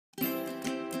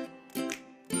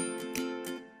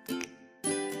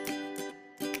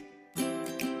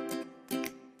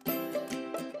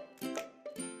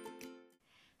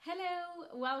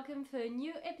welcome for a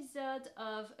new episode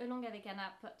of avec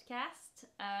podcast.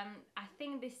 I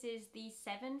think this is the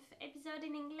 7th episode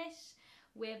in English.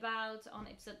 We're about on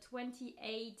episode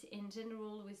 28 in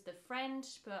general with the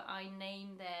French, but I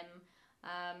named them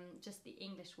just the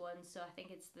English one, so I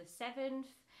think it's the 7th.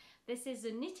 This is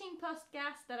a knitting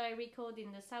podcast that I record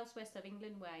in the southwest of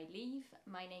England where I live.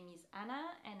 My name is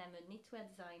Anna and I'm a knitwear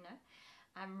designer.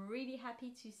 I'm really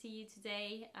happy to see you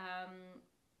today.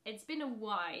 It's been a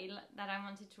while that I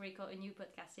wanted to record a new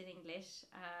podcast in English.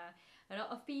 A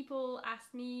lot of people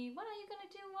asked me, when are you going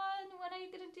to do one? When are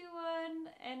you going to do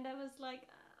one? And I was like,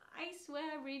 I swear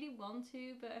I really want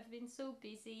to, but I've been so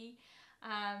busy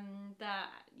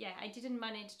that I didn't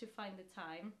manage to find the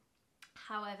time.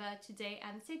 However, today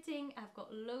I'm sitting, I've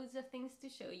got loads of things to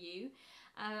show you,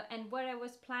 and what I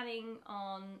was planning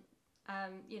on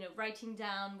writing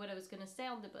down what I was going to say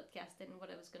on the podcast and what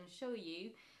I was going to show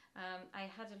you. I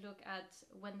had a look at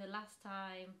when it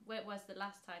was the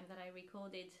last time that I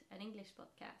recorded an English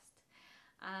podcast.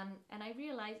 And I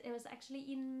realized it was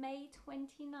actually in May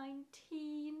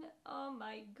 2019. Oh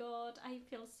my god, I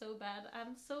feel so bad.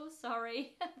 I'm so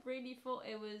sorry. I really thought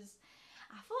it was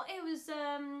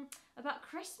about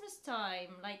Christmas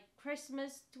time, like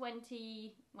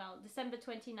December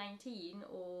 2019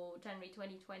 or January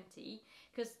 2020,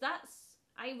 because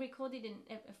I recorded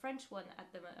a French one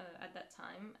at that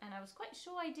time, and I was quite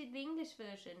sure I did the English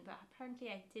version, but apparently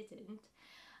I didn't.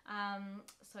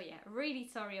 So yeah, really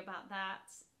sorry about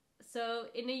that. So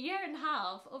in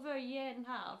over a year and a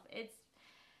half, it's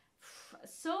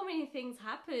so many things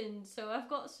happened. So I've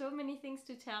got so many things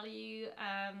to tell you.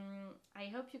 I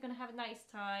hope you're gonna have a nice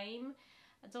time.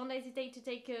 Don't hesitate to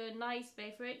take a nice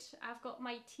beverage. I've got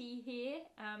my tea here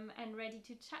and ready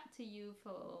to chat to you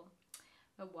for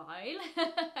a while.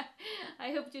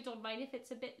 I hope you don't mind if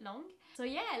it's a bit long. So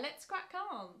yeah, let's crack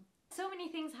on. So many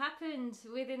things happened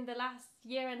within the last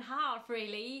year and a half,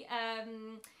 really,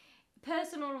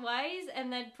 personal wise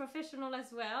and then professional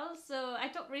as well. So I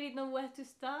don't really know where to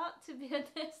start, to be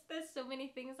honest. There's so many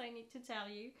things I need to tell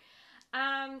you.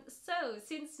 So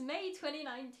since May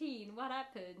 2019, what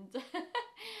happened?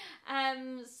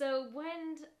 So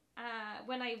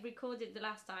when I recorded the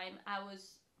last time, I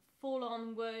was full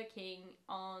on working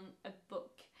on a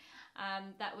book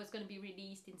that was going to be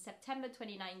released in September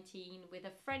 2019 with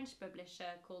a French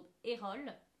publisher called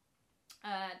Erol.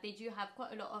 They do have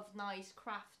quite a lot of nice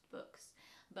craft books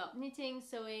about knitting,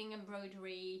 sewing,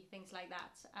 embroidery, things like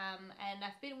that. And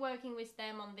I've been working with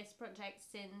them on this project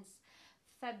since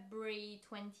February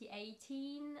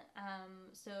 2018.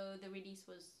 So the release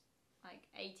was like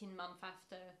 18 months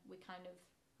after we kind of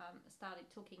started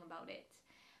talking about it.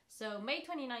 So May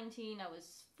 2019, I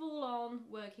was full on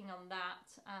working on that.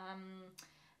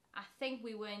 I think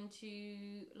we went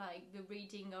to like the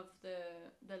reading of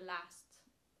the last,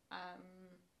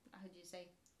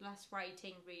 last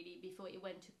writing really before it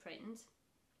went to print.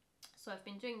 So I've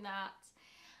been doing that.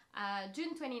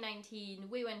 June 2019,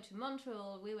 we went to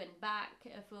Montreal, we went back.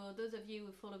 For those of you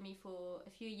who follow me for a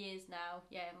few years now,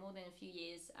 more than a few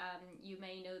years, you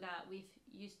may know that we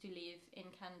used to live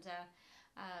in Canada.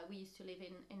 We used to live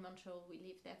in Montreal. We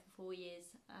lived there for 4 years,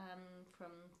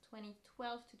 from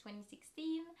 2012 to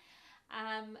 2016.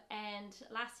 And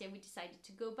last year we decided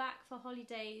to go back for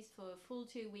holidays for a full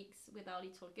 2 weeks with our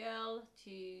little girl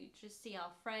to just see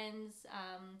our friends.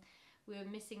 We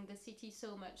were missing the city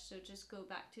so much, so just go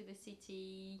back to the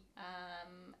city,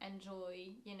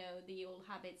 enjoy, the old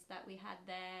habits that we had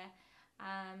there.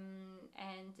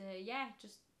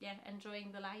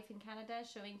 Enjoying the life in Canada,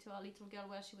 showing to our little girl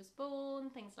where she was born,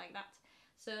 things like that.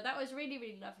 So that was really,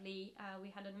 really lovely. We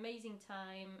had an amazing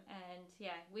time, and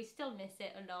we still miss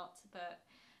it a lot, but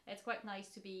it's quite nice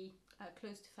to be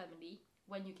close to family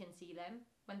when you can see them,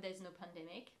 when there's no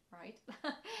pandemic, right?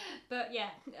 But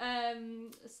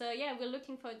we're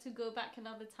looking forward to go back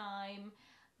another time.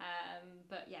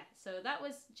 So that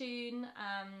was June,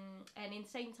 and in the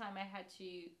same time I had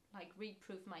to like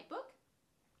reproof my book.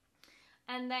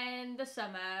 And then the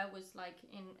summer was like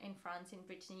in France, in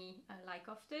Brittany, like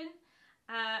often,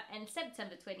 and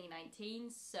September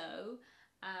 2019, so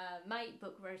my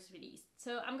book was released.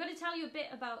 So I'm going to tell you a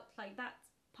bit about like that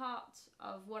part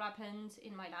of what happened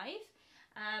in my life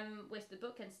with the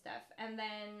book and stuff, and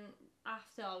then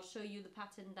after I'll show you the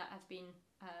pattern that I've been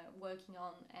working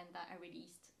on and that I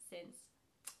released since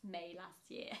May last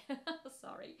year.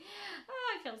 Sorry,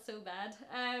 I feel so bad.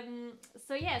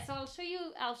 So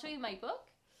I'll show you my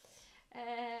book.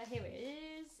 Here it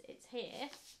is. It's here.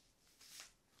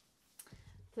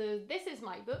 So this is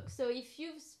my book. So if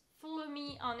you've followed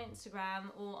me on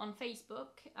Instagram or on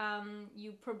Facebook,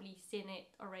 you've probably seen it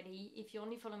already. If you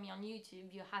only follow me on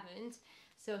YouTube, you haven't.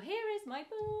 So here is my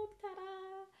book,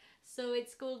 ta-da! So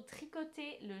it's called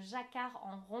Tricoter le jacquard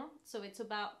en rond. So it's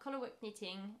about colorwork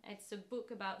knitting. It's a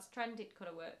book about stranded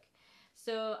colorwork.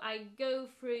 So I go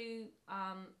through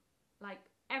like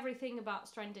everything about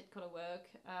stranded colorwork,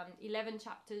 11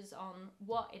 chapters on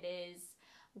what it is,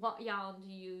 what yarn do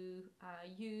you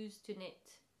use to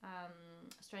knit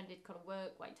stranded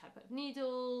colorwork, what type of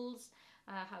needles,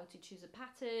 how to choose a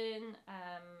pattern,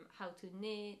 how to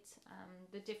knit,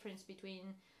 the difference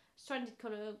between stranded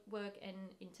colorwork and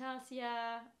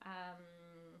intarsia,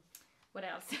 what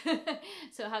else?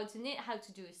 So how to knit, how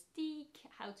to do a stick,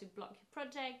 how to block your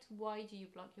project, why do you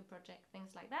block your project,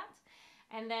 things like that.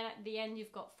 And then at the end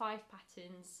you've got 5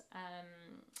 patterns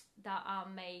that are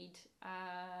made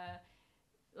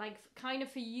like kind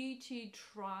of for you to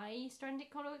try stranded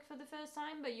colorwork for the first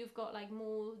time, but you've got like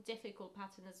more difficult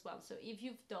pattern as well. So if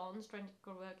you've done stranded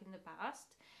colorwork in the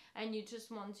past and you just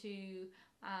want to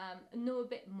know a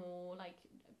bit more, like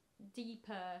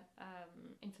deeper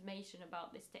information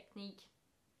about this technique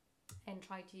and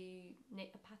try to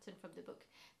knit a pattern from the book,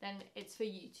 then it's for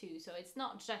you too. So it's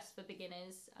not just for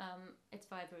beginners, it's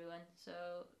for everyone, so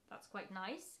that's quite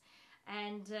nice.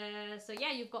 And so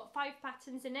yeah, you've got 5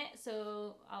 patterns in it,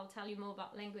 so I'll tell you more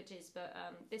about languages, but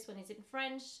this one is in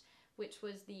French, which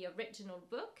was the original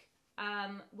book.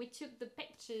 We took the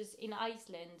pictures in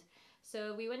Iceland,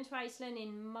 so we went to Iceland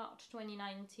in March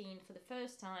 2019 for the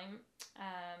first time,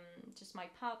 just my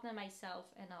partner, myself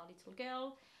and our little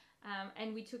girl,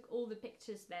 and we took all the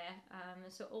pictures there.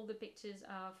 So all the pictures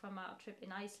are from our trip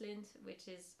in Iceland, which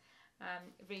is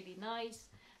really nice.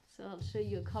 So I'll show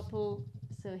you a couple.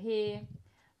 So here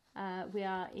we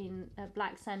are in a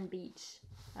black sand beach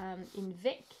in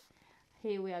Vic.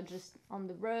 Here we are just on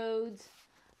the road.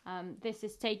 This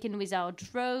is taken with our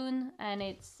drone, and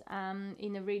it's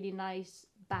in a really nice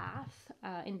bath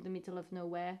in the middle of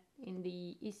nowhere in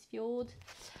the Isfjord.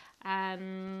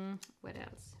 What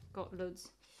else? Got loads.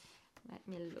 Let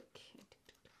me look.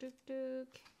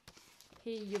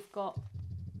 Here you've got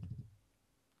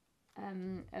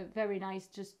a very nice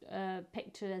just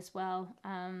picture as well.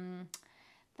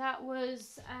 That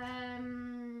was I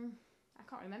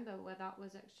can't remember where that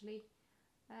was actually.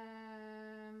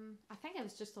 I think I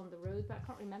was just on the road, but I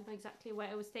can't remember exactly where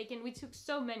it was taken. We took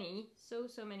so many, so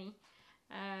many.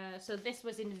 So this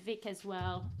was in Vic as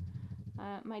well.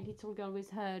 My little girl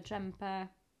with her jumper.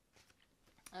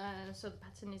 So the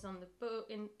pattern is on the book,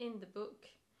 in the book.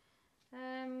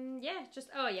 Yeah, just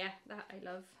oh yeah, that I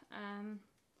love.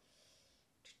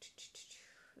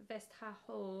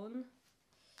 Vesthahorn,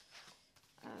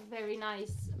 a very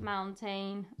nice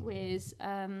mountain with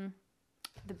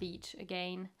the beach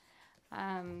again.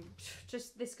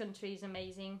 Just this country is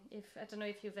amazing. I don't know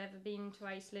if you've ever been to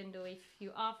Iceland or if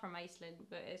you are from Iceland,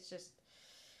 but it's just,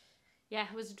 yeah,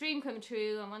 it was a dream come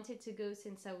true. I wanted to go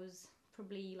since I was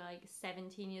probably like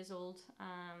 17 years old,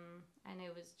 and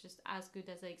it was just as good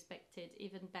as I expected,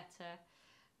 even better.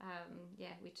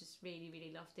 Yeah, we just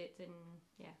really loved it, and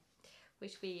yeah,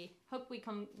 hope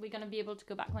we're gonna be able to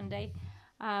go back one day.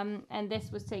 And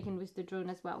this was taken with the drone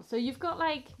as well. So you've got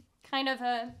like kind of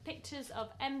pictures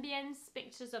of ambience,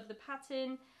 pictures of the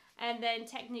pattern, and then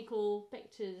technical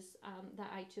pictures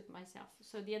that I took myself.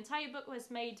 So the entire book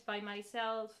was made by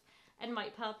myself and my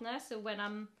partner. So when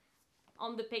I'm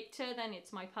on the picture, then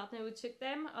it's my partner who took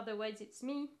them. Otherwise, it's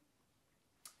me.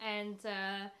 And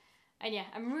yeah,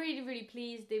 I'm really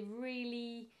pleased. They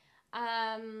really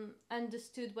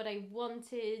understood what I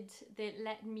wanted. They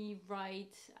let me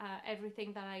write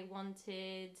everything that I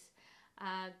wanted.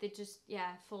 They just,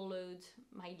 yeah, followed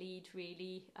my lead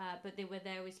really, but they were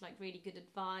there with like really good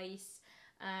advice.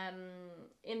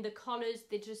 In the colors,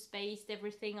 they just based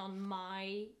everything on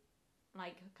my,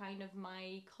 like kind of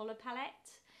my color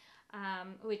palette,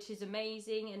 which is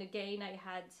amazing. And again, I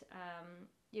had,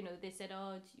 you know, they said,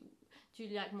 oh, do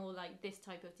you like more like this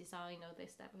type of design or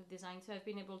this type of design? So I've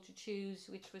been able to choose,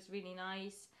 which was really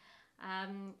nice.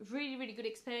 Really good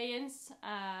experience,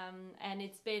 and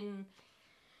it's been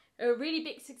a really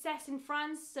big success in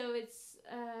France. So it's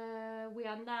we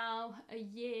are now a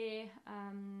year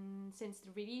since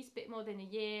the release, a bit more than a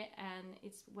year, and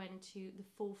it's went to the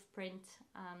 4th print,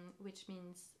 which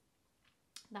means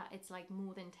that it's like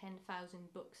more than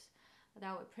 10,000 books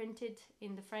that were printed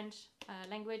in the French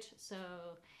language. So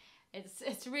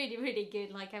it's really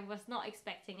good. Like, I was not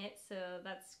expecting it, so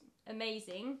that's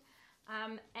amazing.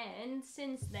 And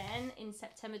since then, in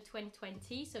September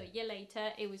 2020, so a year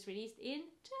later, it was released in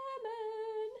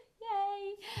German.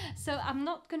 Yay! So I'm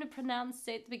not going to pronounce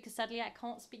it because sadly I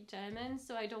can't speak German,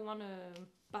 so I don't want to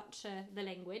butcher the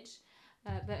language.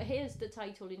 But here's the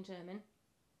title in German.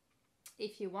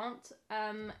 if you want.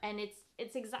 And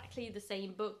it's exactly the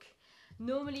same book.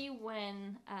 Normally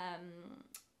when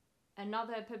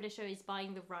another publisher is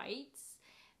buying the rights,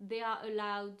 they are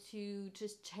allowed to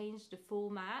just change the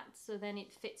format so then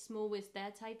it fits more with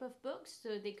their type of books.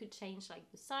 So they could change like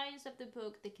the size of the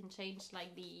book, they can change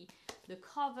like the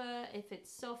cover, if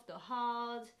it's soft or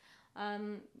hard,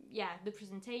 yeah, the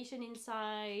presentation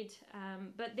inside,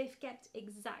 but they've kept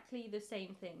exactly the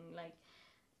same thing. Like,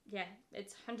 yeah,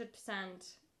 it's 100%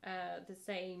 the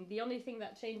same. The only thing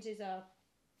that changes are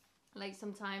like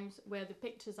sometimes where the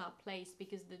pictures are placed,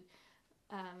 because the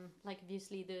like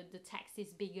obviously the text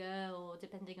is bigger, or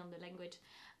depending on the language,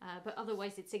 but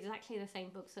otherwise it's exactly the same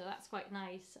book, so that's quite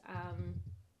nice.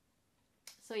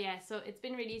 So yeah, so it's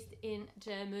been released in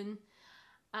German.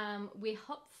 We're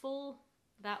hopeful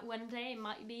that one day it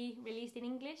might be released in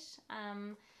English.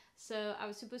 So I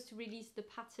was supposed to release the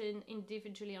pattern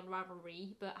individually on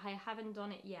Ravelry, but I haven't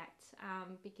done it yet,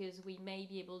 because we may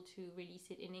be able to release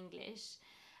it in English.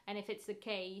 And if it's the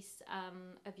case,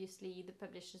 obviously the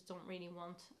publishers don't really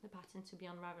want the pattern to be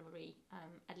on Ravelry,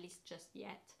 at least just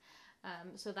yet.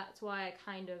 So that's why I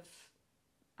kind of,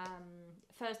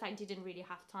 first I didn't really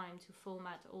have time to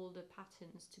format all the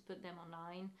patterns to put them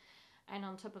online. And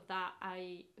on top of that,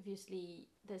 obviously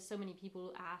there's so many people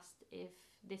who asked if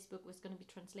this book was going to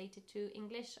be translated to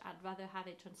English. I'd rather have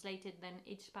it translated than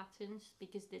each pattern,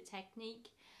 because the technique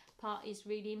part is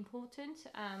really important.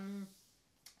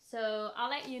 So I'll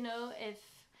let you know if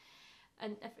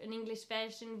an English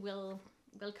version will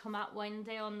come out one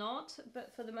day or not.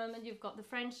 But for the moment, you've got the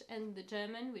French and the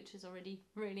German, which is already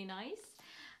really nice.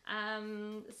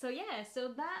 So yeah,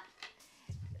 so that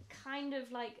kind of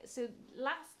like, so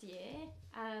last year,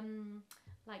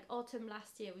 like autumn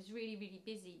last year was really, really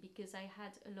busy because I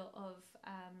had a lot of,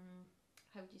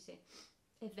 how would you say,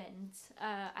 events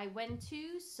I went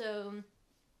to. So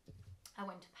I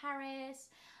went to Paris,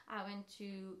 I went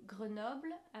to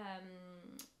Grenoble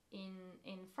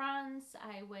in France,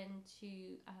 I went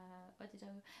to,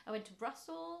 I went to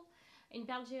Brussels in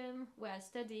Belgium, where I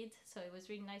studied, so it was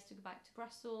really nice to go back to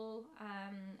Brussels,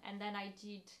 and then I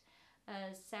did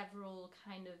several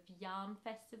kind of yarn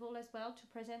festival as well to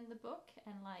present the book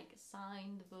and like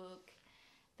sign the book,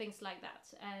 things like that.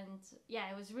 And yeah,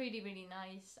 it was really, really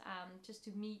nice just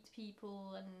to meet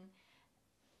people and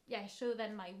yeah, show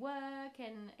them my work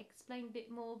and explain a bit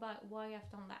more about why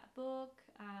I've done that book,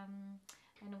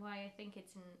 and why I think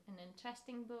it's an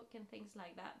interesting book and things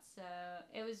like that. So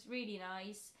it was really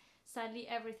nice. Sadly,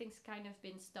 everything's kind of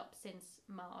been stopped since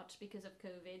March because of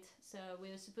COVID. So we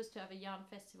were supposed to have a yarn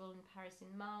festival in Paris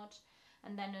in March,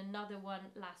 and then another one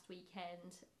last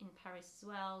weekend in Paris as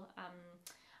well.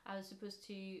 I was supposed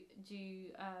to do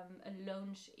a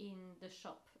launch in the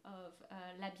shop of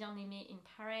La Bien-Aimée in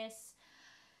Paris,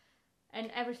 and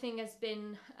everything has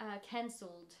been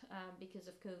cancelled because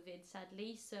of COVID,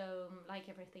 sadly, so like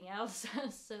everything else.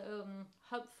 So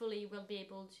hopefully we'll be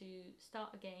able to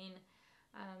start again,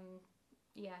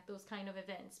 yeah, those kind of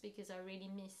events, because I really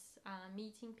miss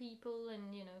meeting people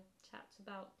and, you know, chat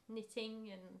about knitting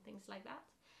and things like that.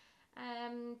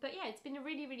 But yeah, it's been a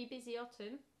really, really busy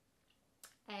autumn.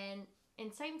 And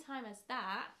in same time as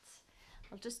that,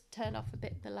 I'll just turn off a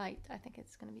bit the light, I think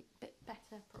it's going to be a bit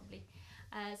better probably.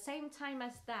 Same time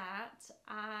as that,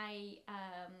 I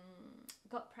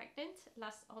got pregnant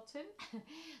last autumn.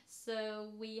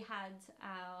 So we had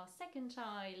our second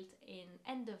child in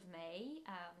end of May,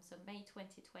 so May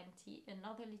 2020,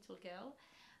 another little girl.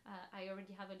 I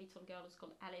already have a little girl who's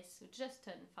called Alice, who just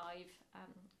turned 5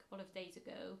 a couple of days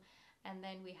ago. And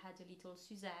then we had a little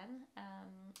Suzanne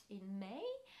in May.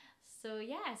 So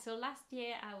yeah, so last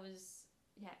year I was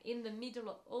in the middle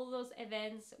of all those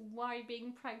events while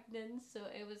being pregnant, so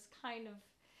it was kind of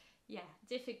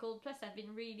difficult. Plus I've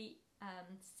been really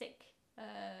sick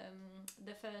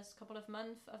the first couple of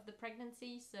months of the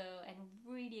pregnancy, so, and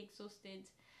really exhausted.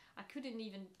 I couldn't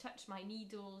even touch my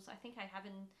needles. I think I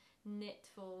haven't knit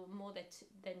for more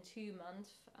than 2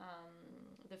 months.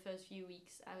 The first few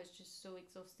weeks I was just so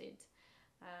exhausted.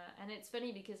 And it's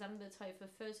funny because I'm the type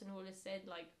of person who always said,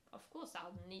 like, of course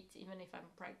I'll knit even if I'm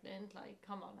pregnant. Like,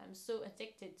 come on, I'm so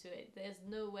addicted to it. There's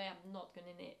no way I'm not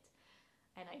gonna knit.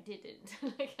 And I didn't.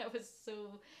 Like, I was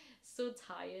so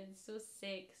tired, so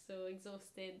sick, so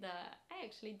exhausted that I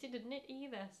actually didn't knit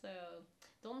either. So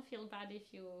don't feel bad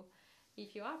if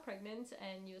you are pregnant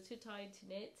and you're too tired to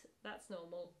knit. That's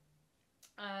normal.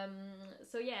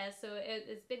 So yeah, so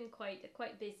it's been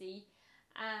quite busy.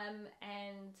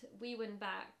 And we went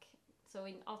back, so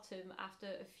in autumn, after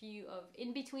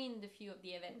in between the few of the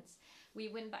events, we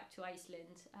went back to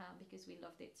Iceland because we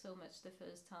loved it so much the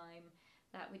first time.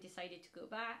 that we decided to go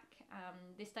back.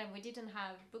 This time we didn't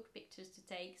have book pictures to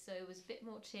take, so it was a bit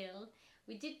more chill.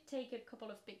 We did take a couple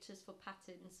of pictures for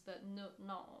patterns, but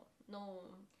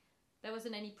no, there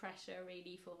wasn't any pressure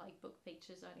really for like book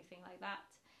pictures or anything like that.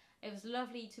 It was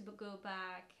lovely to go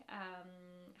back,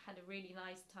 had a really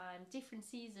nice time, different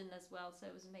season as well, so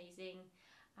it was amazing.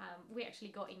 We actually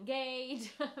got engaged.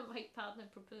 My partner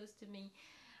proposed to me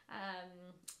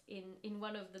in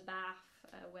one of the baths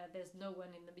where there's no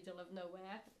one in the middle of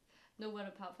nowhere. No one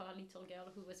apart from our little girl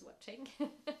who was watching.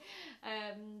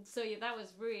 So yeah, that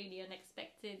was really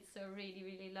unexpected, so really,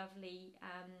 really lovely.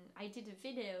 I did a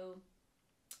video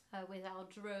with our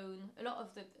drone. A lot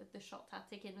of the shots are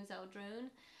taken with our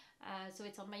drone. So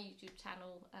it's on my YouTube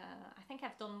channel. I think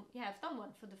I've done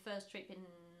one for the first trip in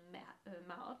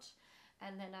March,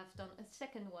 and then I've done a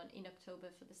second one in October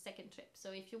for the second trip.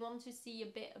 So if you want to see a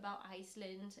bit about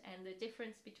Iceland and the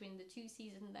difference between the two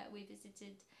seasons that we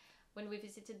visited, when we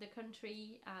visited the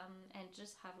country, and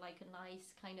just have like a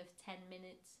nice kind of 10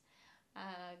 minutes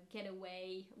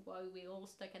getaway while we're all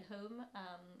stuck at home,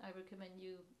 I recommend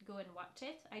you go and watch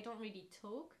it. I don't really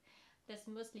talk. There's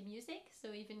mostly music,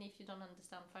 so even if you don't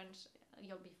understand French,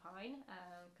 you'll be fine,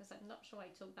 because I'm not sure I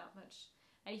talk that much.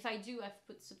 And if I do, I've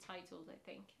put subtitles, I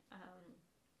think.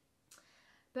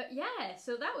 But yeah,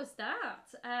 so that was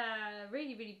that.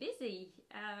 Really, really busy.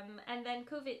 And then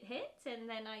COVID hit, and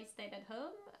then I stayed at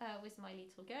home with my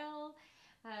little girl,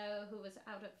 who was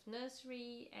out of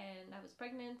nursery, and I was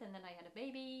pregnant, and then I had a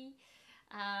baby.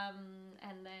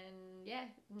 And then yeah,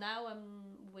 now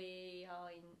we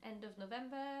are in end of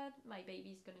November. My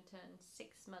baby's gonna turn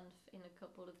 6 months in a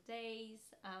couple of days,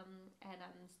 and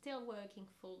I'm still working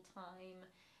full time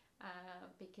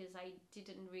because I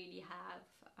didn't really have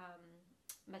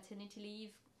maternity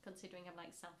leave, considering I'm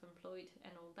like self-employed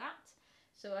and all that.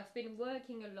 So I've been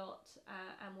working a lot.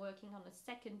 I'm working on a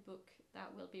second book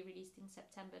that will be released in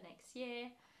September next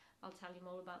year. I'll tell you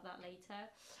more about that later,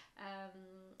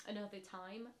 another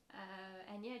time.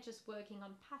 And yeah, just working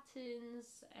on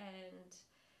patterns, and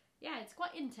yeah, it's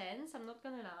quite intense, I'm not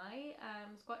gonna lie.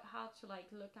 It's quite hard to like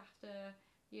look after,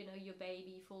 you know, your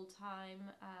baby full time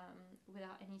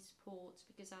without any support,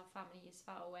 because our family is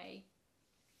far away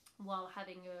while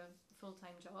having a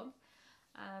full-time job.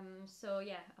 So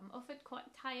yeah, I'm often quite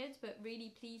tired, but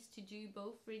really pleased to do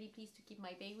both. Really pleased to keep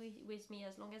my baby with me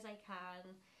as long as I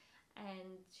can,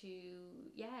 and to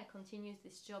yeah, continue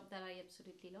this job that I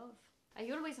absolutely love. I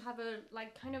always have a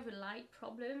like kind of a light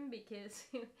problem, because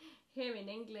here in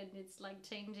England it's like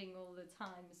changing all the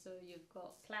time. So you've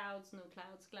got clouds, no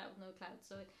clouds, cloud, no clouds.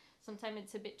 So sometimes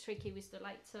it's a bit tricky with the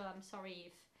light. So I'm sorry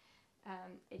if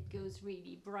it goes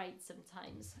really bright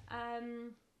sometimes.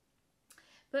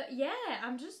 But yeah,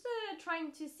 I'm just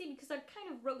trying to see, because I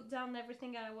kind of wrote down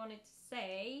everything I wanted to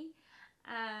say.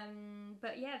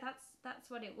 But yeah, that's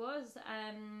what it was.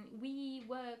 We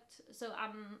worked. So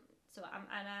I'm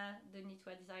Anna, the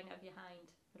knitwear designer behind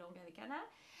Longer avec Anna.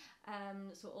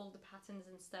 So all the patterns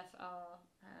and stuff are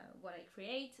what I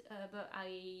create, but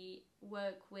I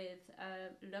work with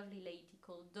a lovely lady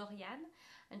called Dorian,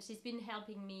 and she's been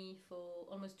helping me for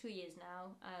almost 2 years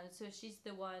now. So she's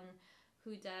the one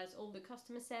who does all the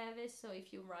customer service. So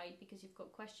if you write because you've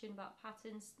got questions about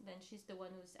patterns, then she's the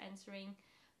one who's answering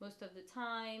most of the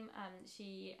time.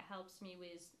 She helps me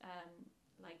with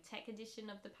like tech edition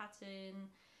of the pattern,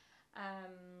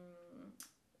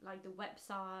 like the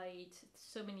website,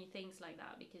 so many things like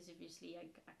that, because obviously I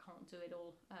can't do it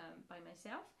all by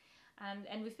myself.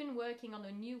 And we've been working on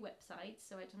a new website,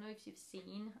 so I don't know if you've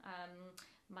seen.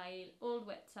 My old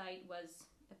website was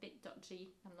a bit dodgy,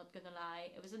 I'm not gonna lie.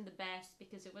 It wasn't the best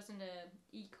because it wasn't an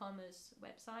e-commerce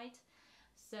website,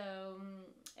 so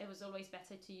it was always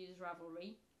better to use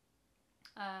Ravelry.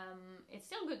 It's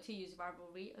still good to use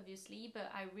Ravelry, obviously,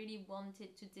 but I really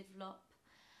wanted to develop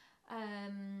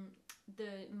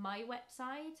my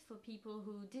website for people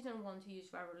who didn't want to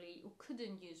use Ravelry or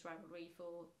couldn't use Ravelry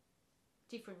for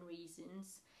different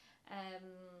reasons.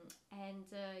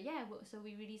 Yeah, so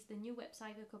we released the new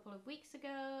website a couple of weeks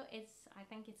ago. I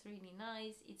think it's really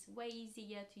nice. It's way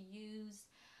easier to use.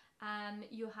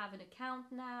 You have an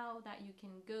account now that you can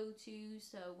go to,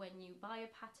 so when you buy a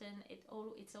pattern,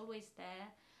 it's always there.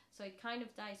 So it kind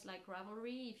of dies like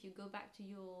Ravelry. If you go back to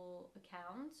your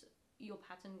account, your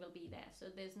pattern will be there. So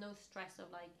there's no stress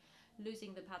of like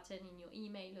losing the pattern in your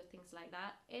email or things like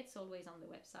that. It's always on the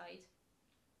website.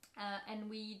 And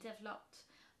we developed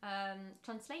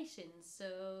translations.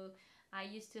 So I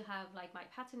used to have like my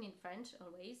pattern in French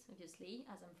always, obviously,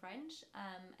 as I'm French,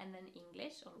 and then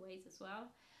English always as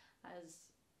well, as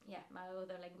yeah, my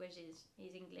other language is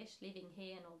English, living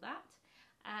here and all that.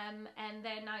 And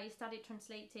then I started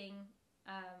translating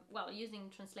well, using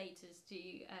translators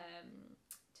to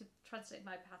translate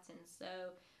my patterns.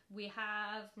 So we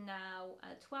have now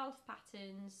 12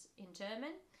 patterns in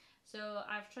German. So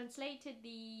I've translated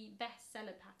the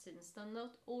bestseller patterns, so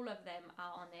not all of them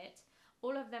are on it.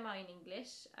 All of them are in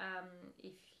English.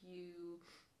 If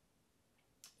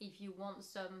you want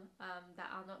some that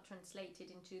are not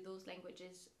translated into those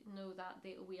languages, know that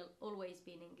they will always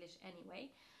be in English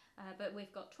anyway. But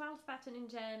we've got 12 patterns in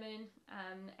German,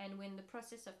 and we're in the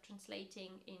process of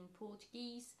translating in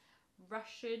Portuguese,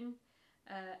 Russian,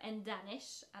 and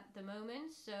Danish at the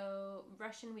moment. So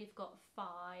Russian we've got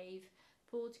 5,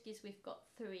 Portuguese we've got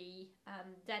 3,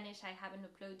 Danish I haven't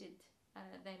uploaded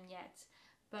them yet,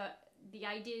 but the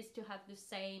idea is to have the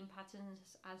same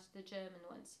patterns as the German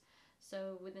ones.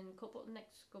 So within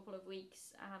next couple of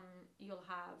weeks, you'll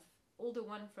have all the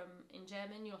one from in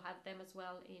German, you'll have them as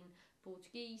well in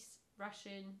Portuguese,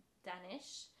 Russian,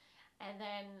 Danish, and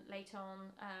then later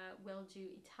on we'll do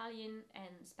Italian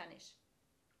and Spanish.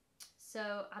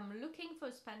 So I'm looking for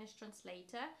a Spanish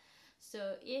translator.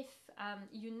 So if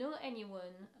you know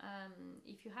anyone,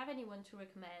 if you have anyone to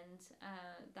recommend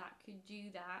that could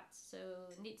do that, so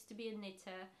it needs to be a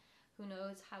knitter who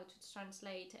knows how to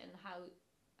translate and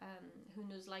who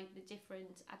knows like the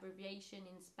different abbreviation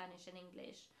in Spanish and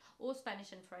English, or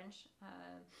Spanish and French.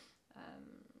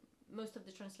 Most of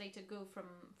the translators go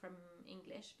from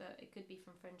English, but it could be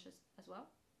from French as well.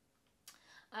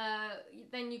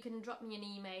 Then you can drop me an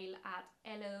email at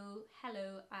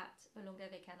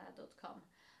hello@alongavecana.com.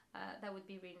 That would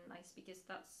be really nice, because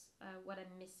that's what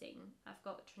I'm missing. I've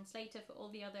got a translator for all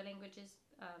the other languages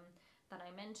that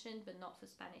I mentioned, but not for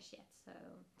Spanish yet.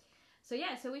 So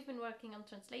yeah, so we've been working on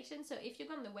translation. So if you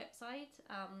go on the website,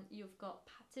 you've got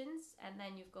patterns, and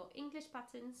then you've got English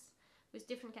patterns with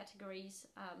different categories,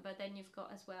 but then you've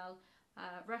got as well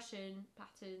Russian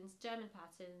patterns, German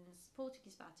patterns,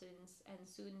 Portuguese patterns, and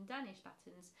soon Danish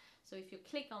patterns. So if you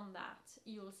click on that,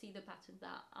 you'll see the patterns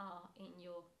that are in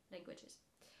your languages,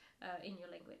 in your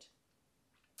language.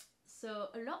 So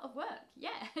a lot of work,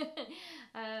 yeah.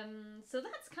 So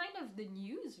that's kind of the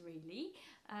news, really.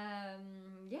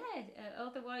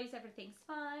 Otherwise everything's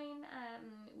fine.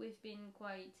 We've been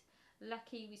quite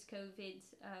lucky with COVID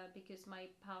because my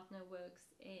partner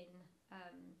works in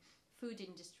food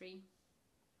industry,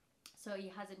 so he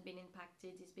hasn't been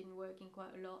impacted. He's been working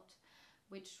quite a lot,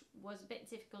 which was a bit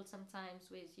difficult sometimes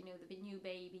with, you know, the new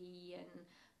baby and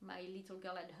my little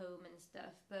girl at home and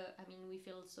stuff. But I mean, we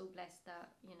feel so blessed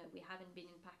that, you know, we haven't been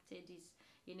impacted. He's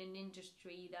in an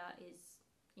industry that is,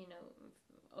 you know,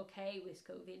 okay with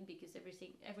COVID, because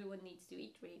everyone needs to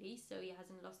eat, really. So he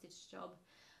hasn't lost his job,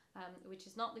 which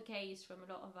is not the case from a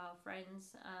lot of our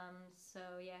friends.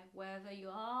 So yeah, wherever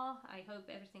you are, I hope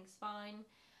everything's fine,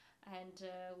 and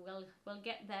we'll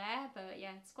get there. But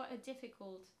yeah, it's quite a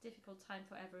difficult time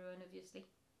for everyone, obviously.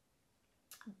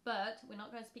 But we're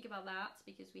not going to speak about that,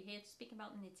 because we're here to speak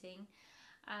about knitting.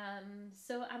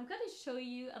 So I'm going to show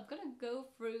you, I'm going to go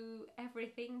through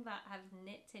everything that I've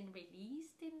knit and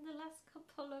released in the last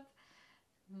couple of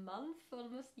months,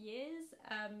 almost years.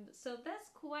 So there's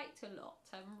quite a lot.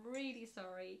 I'm really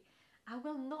sorry. I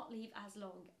will not leave as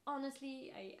long.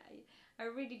 Honestly, I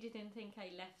really didn't think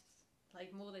I left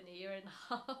like more than a year and a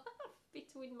half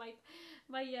between my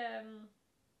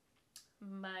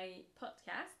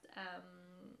podcast.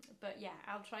 But yeah,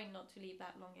 I'll try not to leave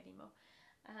that long anymore.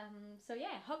 So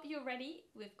yeah, hope you're ready.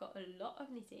 We've got a lot of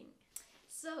knitting.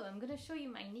 So I'm gonna show you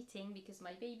my knitting, because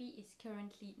my baby is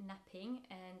currently napping,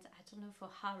 and I don't know for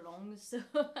how long, so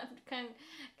I'm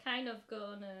kind of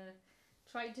gonna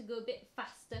try to go a bit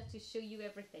faster to show you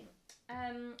everything.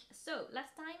 So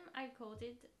last time I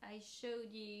recorded, I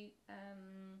showed you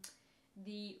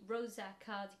the rosa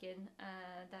cardigan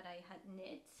that I had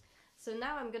knit. So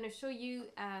now I'm going to show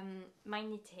you my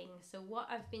knitting. So what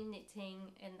I've been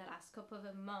knitting in the last couple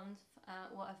of months,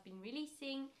 what I've been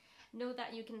releasing. Know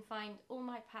that you can find all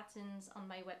my patterns on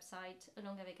my website,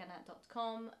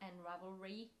 alongavecana.com, and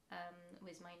Ravelry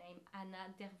with my name,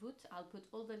 Anna Dervoet. I'll put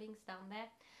all the links down there.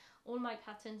 All my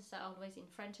patterns are always in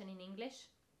French and in English.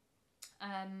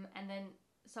 And then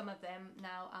some of them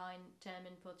now are in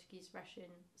German, Portuguese,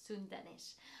 Russian, soon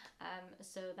Danish.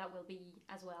 So that will be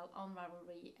as well on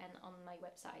Ravelry and on my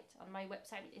website. On my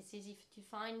website it's easy to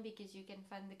find, because you can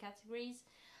find the categories.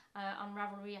 On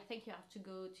Ravelry I think you have to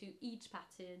go to each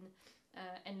pattern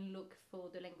and look for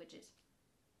the languages.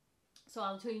 So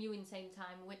I'll tell you in the same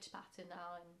time which pattern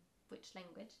are in which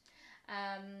language.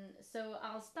 So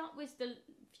I'll start with the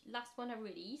last one I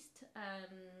released,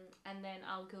 and then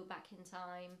I'll go back in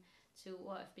time to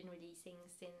what I've been releasing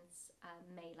since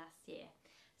May last year.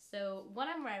 So what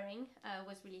I'm wearing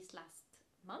was released last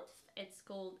month. It's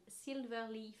called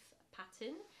Silverleaf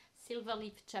Pattern,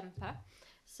 Silverleaf Jumper.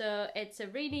 So it's a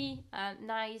really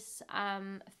nice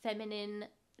feminine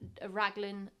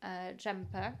raglan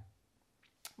jumper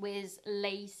with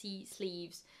lacy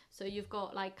sleeves. So you've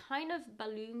got like kind of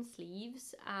balloon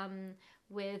sleeves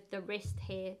with the wrist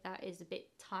here that is a bit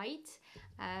tight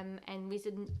and with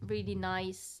a really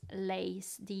nice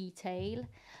lace detail.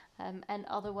 And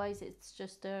otherwise it's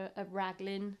just a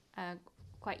raglan,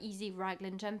 quite easy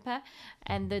raglan jumper,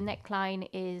 and the neckline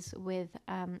is with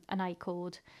an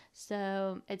I-cord.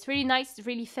 So it's really nice, it's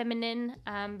really feminine,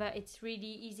 but it's really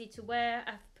easy to wear.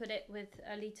 I've put it with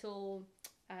a little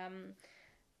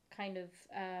kind of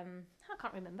I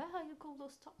can't remember how you call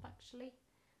those top actually.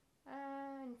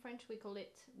 In French we call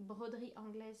it broderie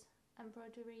anglaise,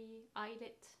 embroidery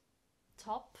eyelet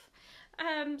top.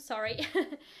 Sorry.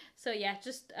 So yeah,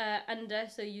 just under,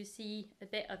 so you see a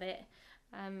bit of it.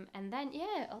 And then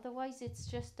yeah, otherwise it's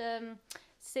just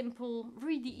simple,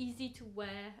 really easy to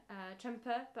wear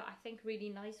jumper, but I think really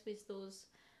nice with those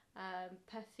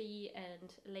puffy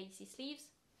and lacy sleeves.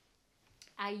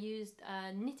 I used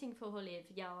Knitting for Olive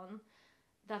yarn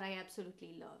that I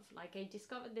absolutely love. Like, I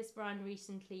discovered this brand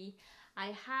recently. I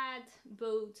had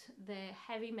bought the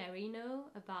Heavy Merino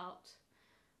about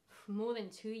more than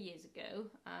 2 years ago.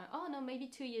 Oh no, maybe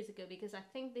 2 years ago, because I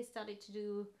think they started to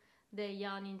do the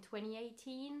yarn in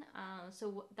 2018.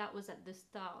 So that was at the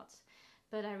start.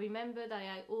 But I remember that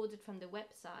I ordered from the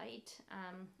website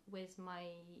with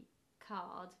my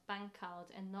card, bank card,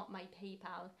 and not my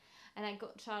PayPal. And I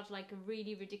got charged like a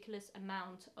really ridiculous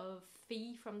amount of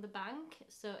fee from the bank.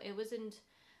 So it wasn't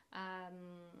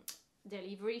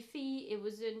delivery fee, it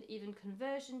wasn't even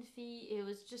conversion fee. It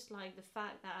was just like the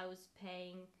fact that I was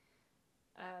paying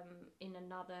in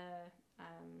another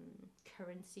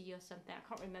currency or something. I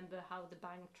can't remember how the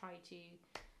bank tried to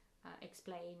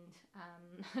explain,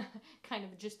 kind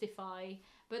of justify.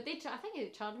 But I think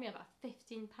it charged me about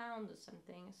 £15 or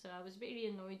something. So I was really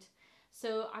annoyed.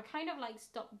 So I kind of like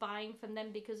stopped buying from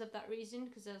them because of that reason,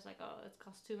 because I was like, oh, it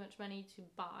costs too much money to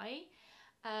buy.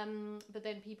 But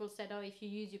then people said, oh, if you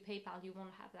use your PayPal, you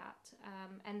won't have that.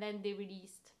 And then they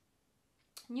released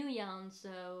new yarns,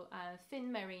 so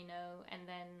thin merino and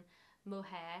then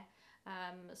mohair.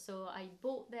 So I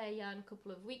bought their yarn a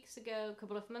couple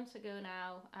of months ago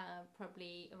now,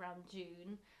 probably around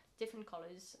June, different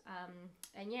colors.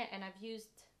 And yeah, and I've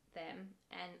used them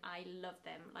and I love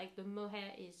them. Like, the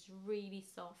mohair is really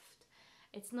soft.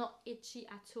 It's not itchy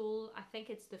at all. I think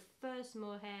it's the first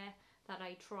mohair that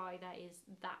I try that is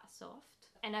that soft.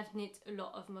 And I've knit a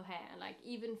lot of mohair, like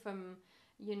even from,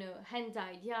 you know,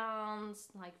 hand-dyed yarns,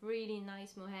 like really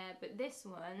nice mohair. But this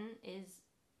one is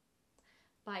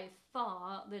by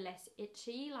far the less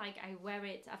itchy. Like, I wear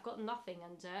it, I've got nothing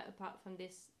under apart from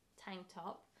this tank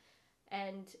top,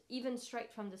 and even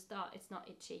straight from the start it's not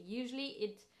itchy. Usually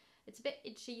it's a bit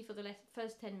itchy for the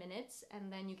first 10 minutes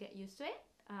and then you get used to it.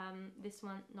 This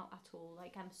one, not at all.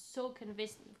 Like, I'm so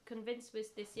convinced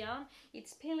with this yarn.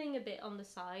 It's peeling a bit on the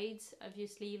sides,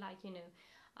 obviously, like, you know,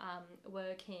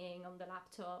 working on the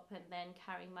laptop and then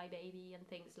carrying my baby and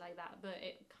things like that, but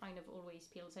it kind of always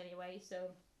peels anyway,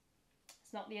 so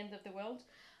it's not the end of the world.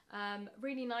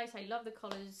 Really nice. I love the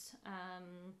colors.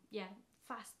 Yeah,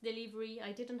 fast delivery.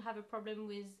 I didn't have a problem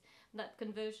with that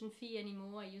conversion fee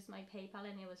anymore. I used my PayPal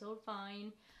and it was all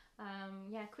fine.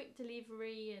 Yeah, quick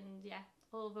delivery, and yeah,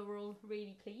 overall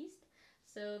really pleased.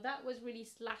 So that was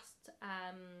released last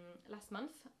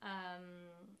month,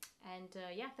 and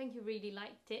yeah, I think you really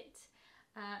liked it.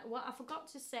 What I forgot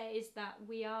to say is that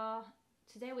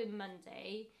today we're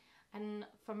Monday, and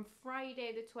from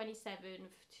Friday the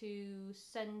 27th to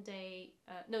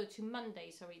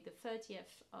Monday, sorry, the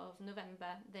 30th of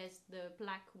November, there's the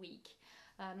Black Week.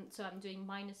 So I'm doing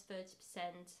minus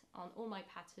 30% on all my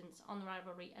patterns on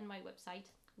Ravelry and my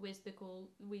website with the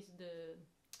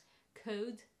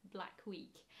code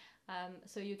BLACKWEEK.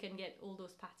 So you can get all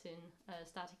those patterns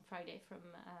starting Friday from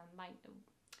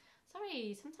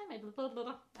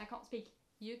I can't speak.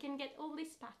 You can get all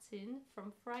this pattern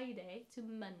from Friday to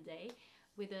Monday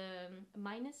with a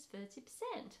minus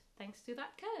 30% thanks to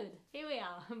that code. Here we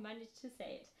are, I managed to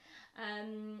say it.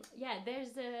 Yeah,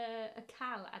 there's a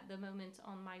cal at the moment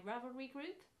on my Ravelry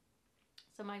group.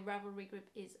 So my Ravelry group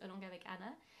is Along avec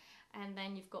Anna, and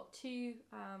then you've got two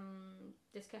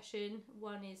discussion.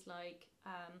 One is like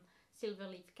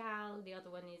Silverleaf cal, the other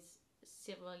one is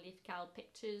Silverleaf cal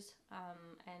pictures,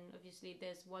 and obviously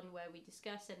there's one where we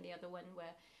discuss and the other one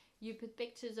where you put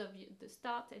pictures of the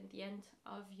start and the end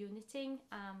of your knitting,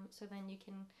 so then you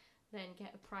can then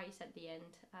get a prize at the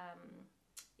end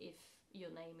if your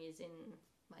name is in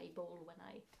my bowl when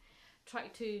I try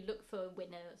to look for a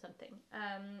winner or something.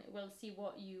 We'll see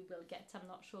what you will get. I'm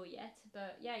not sure yet,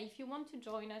 but yeah, if you want to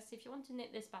join us, if you want to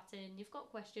knit this pattern, you've got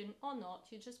a question or not,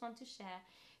 you just want to share,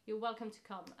 you're welcome to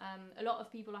come. A lot of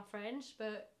people are French,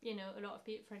 but you know, a lot of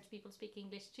French people speak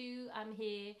English too. I'm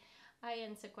here, I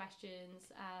answer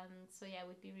questions, so yeah, it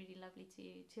would be really lovely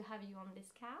to have you on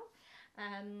this cow.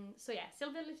 So yeah,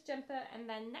 silver leaf jumper, and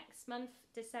then next month,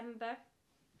 December,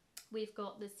 we've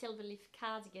got the silver leaf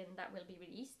cardigan that will be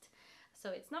released. So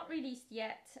it's not released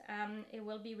yet. It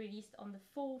will be released on the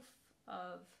 4th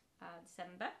of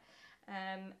December.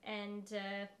 And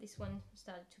this one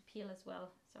started to peel as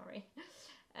well, sorry.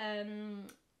 And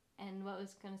what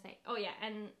was I going to say? Oh yeah,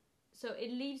 and so it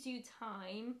leaves you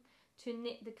time to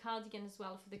knit the cardigan as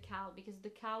well for the cowl, because the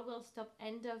cowl will stop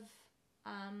end of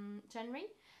January,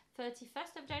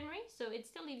 31st of January. So it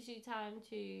still leaves you time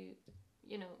to,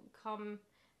 you know, come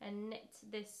and knit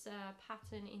this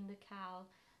pattern in the cowl,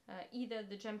 either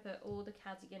the jumper or the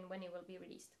cardigan when it will be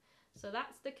released. So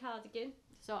that's the cardigan.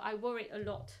 So I wore it a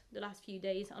lot the last few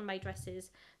days on my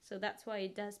dresses, so that's why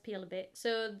it does peel a bit.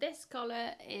 So this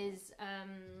color is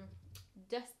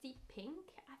Dusty Pink,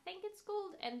 I think it's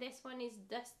called, and this one is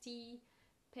Dusty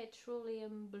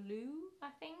Petroleum Blue, I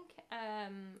think.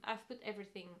 I've put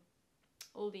everything,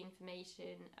 all the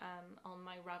information on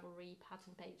my Ravelry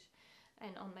pattern page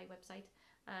and on my website.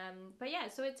 But yeah,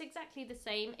 so it's exactly the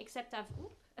same, except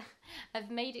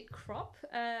I've made it crop,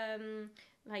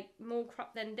 like more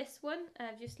crop than this one,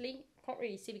 obviously. Can't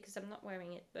really see because I'm not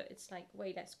wearing it, but it's like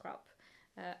way less crop,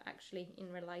 actually,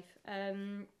 in real life.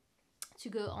 To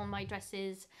go on my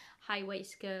dresses, high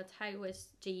waist skirt, high waist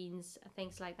jeans,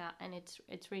 things like that, and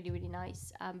it's really, really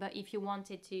nice. But if you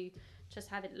wanted to just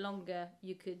have it longer,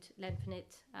 you could lengthen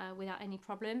it without any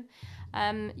problem.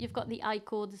 You've got the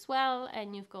I-cord as well,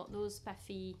 and you've got those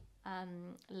puffy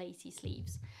lacy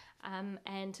sleeves.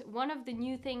 And one of the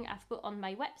new thing I've put on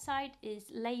my website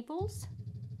is labels.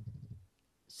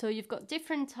 So you've got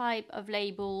different type of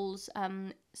labels,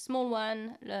 small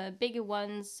one, bigger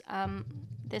ones.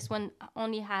 This one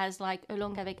only has like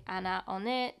Along avec Anna on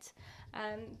it.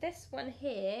 This one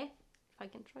here, if I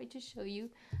can try to show you,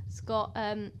 it's got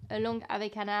Along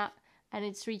avec Anna, and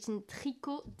it's written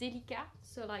tricot délicat,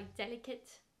 so like delicate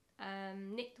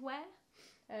knitwear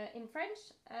in French.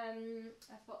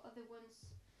 I've got other ones.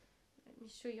 Let me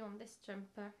show you on this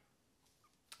jumper.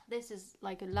 This is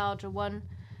like a larger one.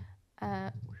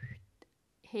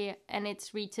 Here, and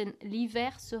it's written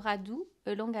l'hiver sera doux,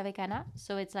 Along avec Anna,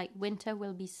 so it's like winter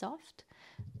will be soft,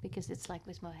 because it's like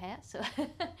with my hair. So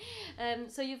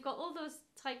so you've got all those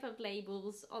type of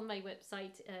labels on my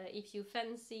website if you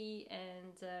fancy,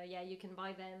 and yeah, you can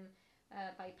buy them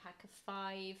by pack of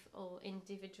 5 or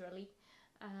individually.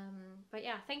 But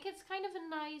yeah, I think it's kind of a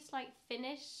nice like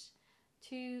finish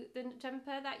to the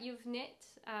jumper that you've knit.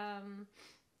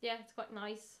 Yeah, it's quite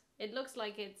nice. It looks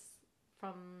like it's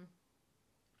from,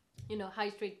 you know, high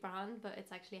street brand, but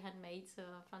it's actually handmade, so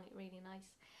I found it really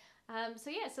nice. So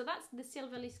yeah, so that's the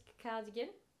silver leaf cardigan.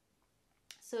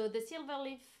 So the silver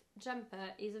leaf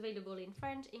jumper is available in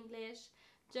French, English,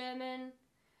 German,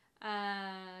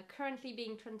 currently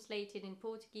being translated in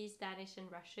Portuguese, Danish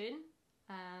and Russian.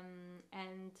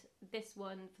 And this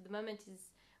one for the moment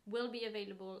will be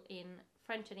available in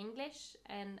French and English,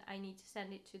 and I need to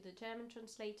send it to the German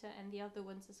translator and the other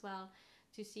ones as well,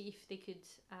 to see if they could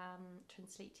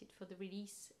translate it for the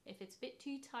release. If it's a bit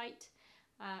too tight,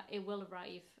 it will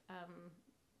arrive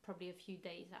probably a few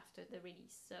days after the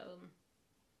release.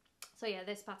 So yeah,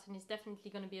 this pattern is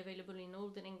definitely going to be available in all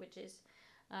the languages,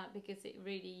 because it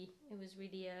was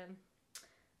really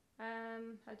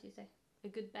how do you say, a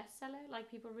good bestseller,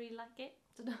 like people really like it.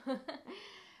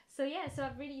 So yeah, so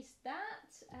I've released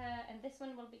that, and this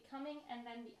one will be coming, and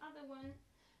then the other one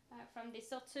from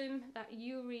this autumn that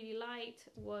you really liked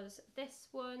was this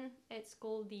one. It's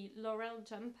called the Laurel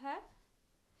Jumper.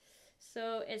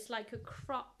 So it's like a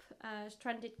crop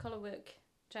stranded colorwork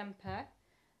jumper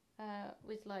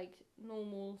with like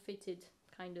normal fitted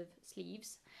kind of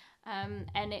sleeves,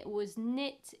 and it was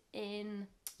knit in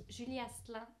Julie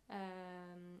Asselin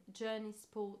Journey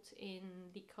Sport in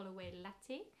the colorway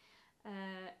Latte,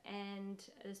 and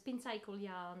a spin cycle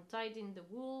yarn dyed in the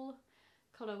wool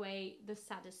colorway The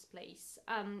Saddest Place.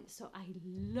 So I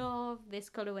love this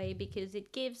colorway because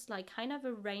it gives like kind of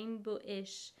a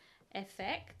rainbow-ish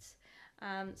effect.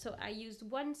 So I used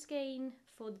one skein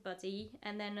for the body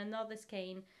and then another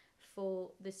skein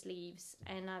for the sleeves,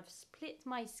 and I've split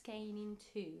my skein in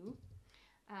two.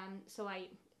 So I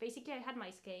had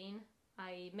my skein,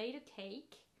 I made a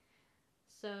cake,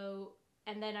 so,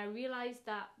 and then I realized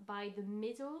that by the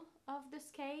middle of the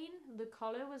skein the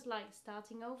collar was like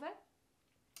starting over.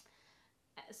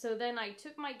 so then I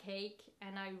took my cake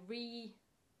and I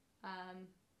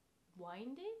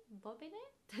bobbin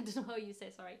it, I don't know how you say,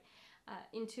 sorry,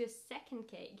 into a second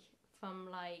cake from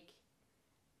like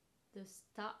the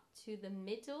start to the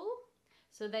middle.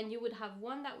 So then you would have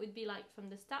one that would be like from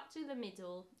the start to the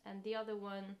middle, and the other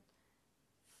one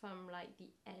from like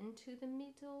the end to the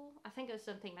middle. I think it's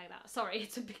something like that. Sorry,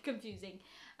 it's a bit confusing.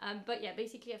 But yeah,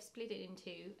 basically I've split it in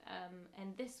two.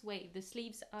 And this way the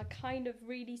sleeves are kind of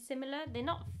really similar. They're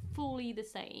not fully the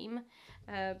same,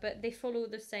 but they follow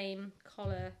the same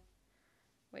color.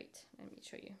 Wait, let me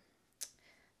show you.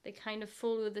 They kind of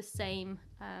follow the same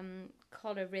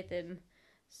color rhythm.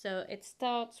 So it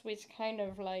starts with kind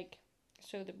of like,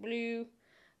 so the blue,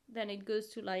 then it goes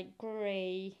to like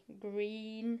gray,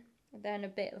 green, then a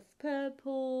bit of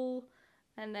purple,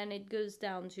 and then it goes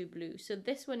down to blue. So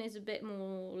this one is a bit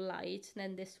more light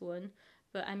than this one,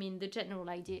 but I mean the general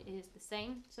idea is the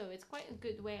same. So it's quite a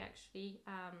good way actually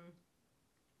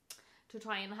to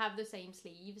try and have the same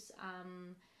sleeves.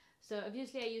 So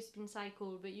obviously I use Spin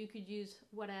Cycle, but you could use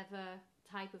whatever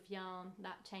type of yarn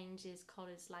that changes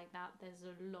colors like that. There's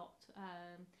a lot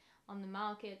on the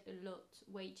market, a lot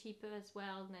way cheaper as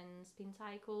well than Spin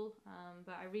Cycle,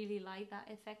 but I really like that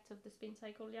effect of the Spin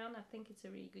Cycle yarn. I think it's a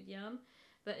really good yarn,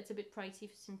 but it's a bit pricey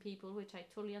for some people, which I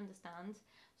totally understand.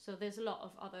 So there's a lot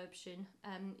of other options.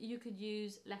 You could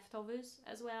use leftovers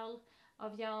as well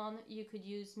of yarn. You could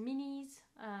use minis.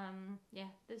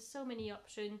 Yeah, there's so many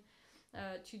options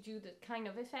to do the kind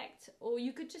of effect, or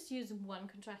you could just use one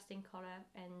contrasting color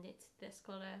and it's this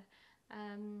color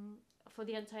for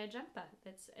the entire jumper.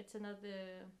 It's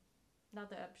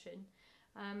another option.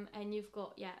 And you've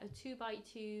got, yeah, a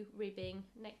 2x2 ribbing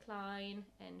neckline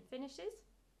and finishes.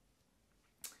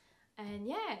 And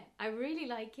yeah, I really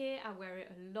like it. I wear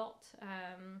it a lot.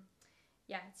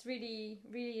 Yeah, it's really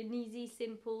an easy,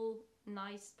 simple,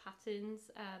 nice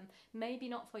patterns. Maybe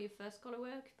not for your first color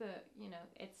work, but you know,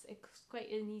 it's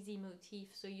quite an easy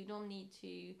motif, so you don't need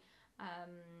to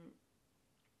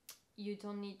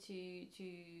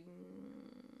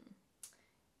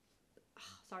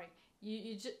sorry,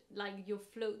 you just like your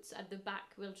floats at the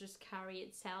back will just carry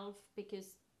itself,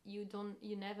 because you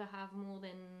never have more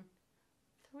than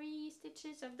 3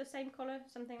 stitches of the same color,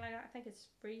 something like that. I think it's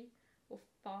 3 or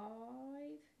 5.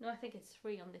 No, I think it's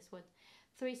 3 on this one.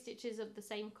 3 stitches of the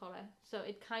same color, so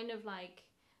it kind of like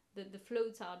the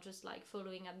floats are just like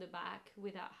following at the back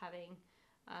without having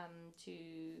to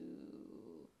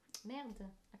merde,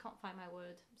 I can't find my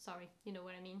word, sorry, you know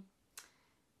what I mean.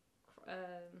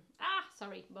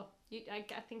 Sorry, well, I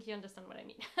think you understand what I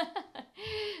mean.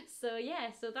 So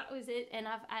yeah, so that was it, and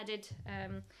I've added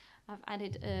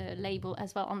a label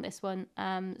as well on this one.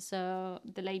 So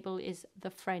the label is the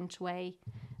French way,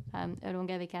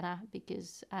 avec avec,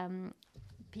 because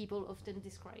people often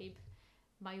describe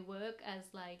my work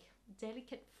as like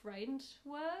delicate French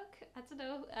work. I don't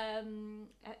know.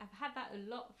 I've had that a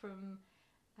lot from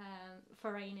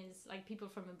foreigners, like people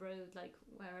from abroad, like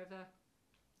wherever,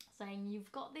 saying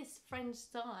you've got this French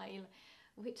style,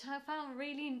 which I found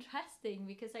really interesting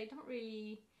because I don't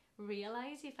really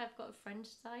realize if I've got a French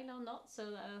style or not.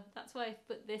 So that's why I've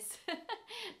put this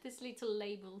this little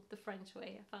label, the French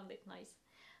way. I found it nice.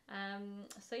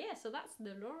 So yeah, so that's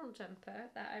the Laurel jumper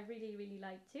that I really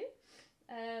like too.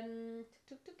 And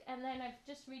then I've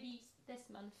just released this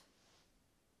month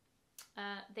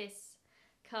this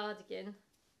cardigan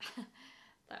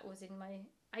that was in my,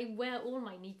 I wear all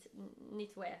my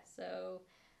knitwear, so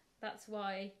that's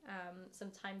why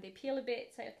sometimes they peel a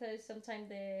bit, sometimes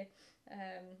they're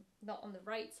not on the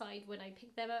right side when I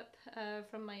pick them up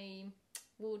from my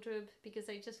wardrobe, because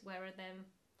I just wear them,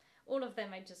 all of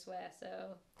them I just wear.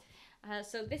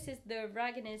 So this is the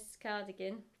Raganess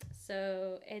cardigan.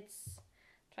 So it's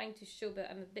trying to show, but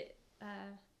I'm a bit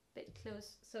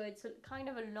close. So it's a kind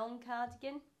of a long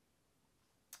cardigan.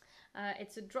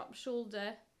 It's a drop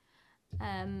shoulder,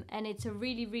 and it's a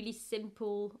really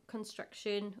simple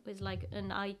construction with like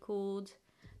an I-cord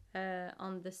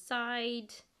on the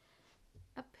side.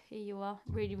 Up here you are.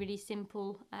 Really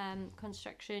simple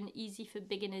construction, easy for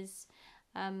beginners,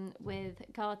 with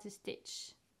garter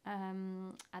stitch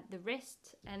at the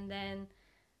wrist, and then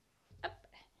up,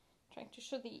 trying to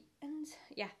show the ends.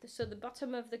 Yeah, so the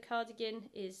bottom of the cardigan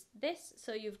is this,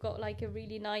 so you've got like a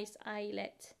really nice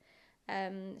eyelet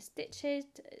stitch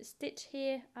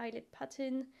here, eyelet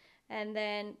pattern, and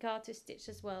then garter stitch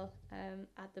as well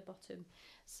at the bottom.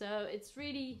 So it's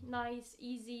really nice,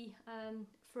 easy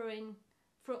throw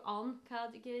on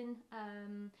cardigan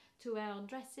to wear on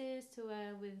dresses, to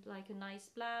wear with like a nice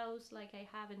blouse like I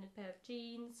have in a pair of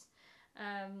jeans.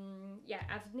 Yeah,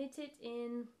 I've knitted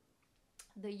in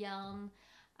the yarn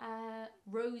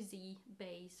rosy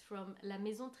base from La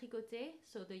Maison Tricotée,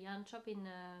 so the yarn shop in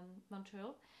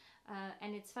Montreal.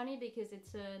 And it's funny because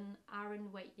it's an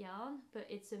iron weight yarn, but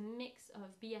it's a mix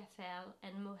of BFL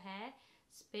and mohair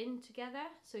spin together,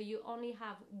 so you only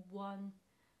have one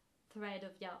thread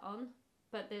of yarn,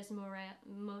 but there's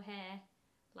mohair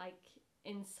like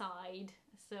inside,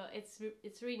 so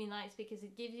it's really nice because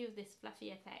it gives you this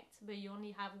fluffy effect, but you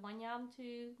only have one yarn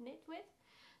to knit with.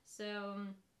 So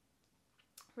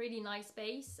really nice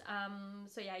base.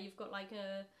 So yeah, you've got like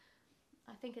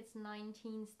I think it's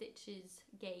 19 stitches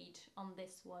gauge on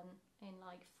this one in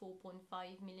like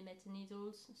 4.5mm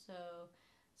needles, so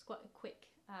it's quite a quick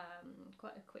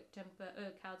jumper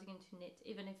cardigan to knit,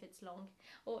 even if it's long.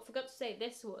 Oh, I forgot to say,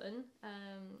 this one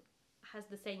has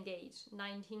the same gauge,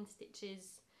 19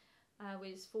 stitches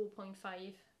with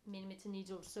 4.5mm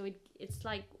needles, so it's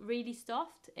like really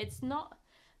soft. It's not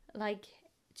like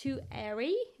too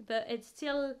airy, but it's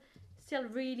still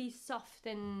really soft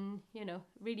and, you know,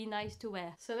 really nice to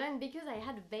wear. So then, because I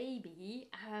had a baby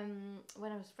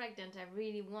when I was pregnant, I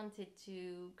really wanted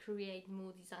to create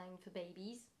more design for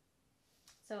babies.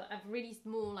 So I've released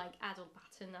more like adult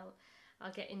pattern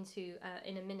I'll get into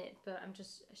in a minute, but I'm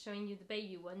just showing you the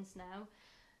baby ones now.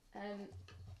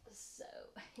 So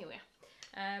here we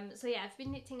are. So yeah, I've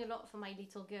been knitting a lot for my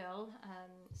little girl,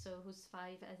 so who's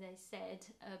 5, as I said,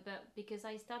 but because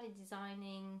I started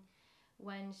designing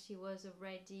when she was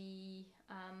already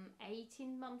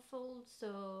 18-month-old,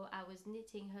 so I was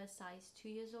knitting her size 2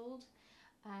 years old.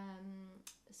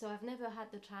 So I've never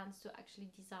had the chance to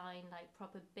actually design like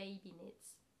proper baby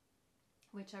knits,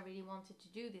 which I really wanted to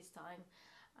do this time.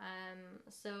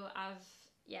 So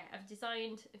I've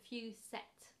designed a few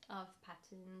sets of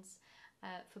patterns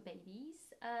for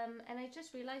babies, and I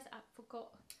just realized I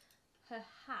forgot her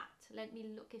hat. Let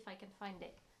me look if I can find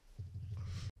it.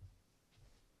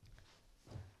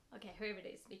 Okay, here it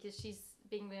is, because she's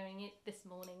been wearing it this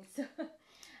morning. So,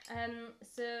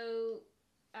 so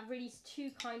I've released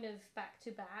 2 kind of back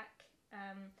to back.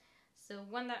 So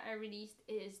one that I released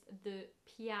is the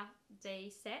Pia Day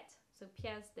set. So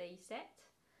Pia's Day set,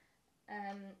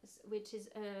 which is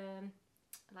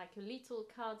like a little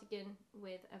cardigan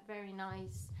with a very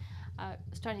nice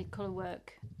stranded colorwork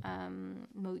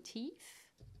motif,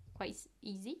 quite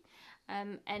easy,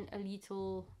 and a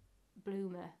little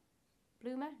bloomer,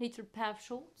 little pair of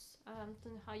shorts, I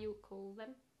don't know how you call them,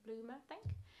 bloomer I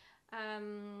think,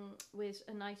 with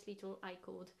a nice little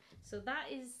I-cord. So that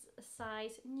is a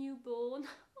size newborn.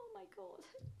 Oh my god,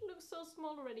 it looks so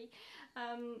small already.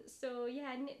 So yeah,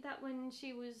 I knit that when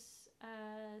she was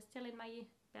still in my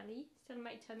belly, still in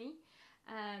my tummy,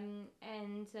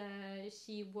 and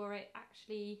she wore it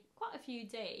actually quite a few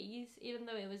days, even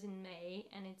though it was in May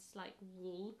and it's like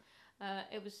wool.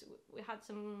 We had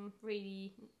some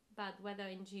really bad weather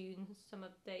in June, some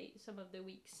of the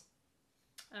weeks.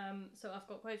 So I've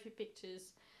got quite a few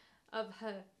pictures of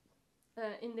her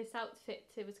in this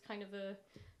outfit. It was kind of a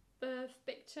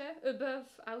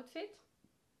birth outfit.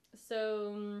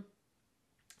 So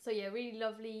yeah, really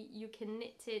lovely. You can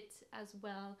knit it as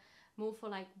well, more for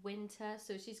like winter.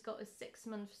 So she's got a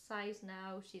 6-month size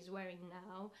now, she's wearing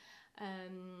now,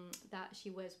 that she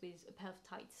wears with a pair of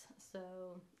tights.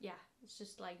 So yeah, it's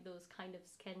just like those kind of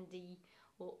Scandi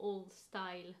or old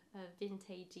style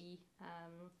vintagey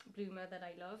bloomer that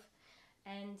I love.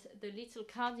 And the little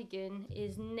cardigan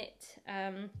is knit,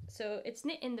 so it's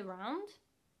knit in the round,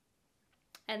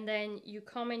 and then you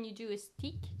come and you do a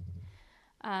stick.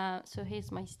 So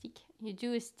here's my stick. You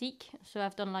do a stick, so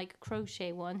I've done like a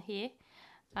crochet one here,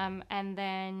 and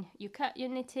then you cut your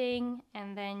knitting,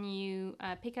 and then you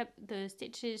pick up the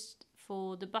stitches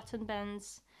for the button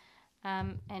bands,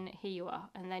 and here you are.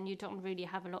 And then you don't really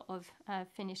have a lot of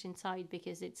finish inside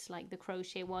because it's like the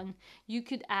crochet one. You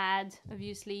could add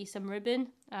obviously some ribbon,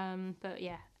 but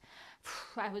yeah,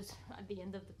 I was at the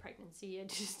end of the pregnancy, I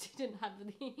just didn't have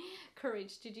the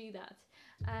courage to do that.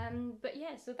 But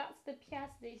yeah, so that's the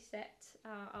Pièce Day set.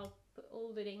 I'll put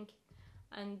all the link,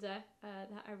 and that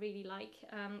I really like,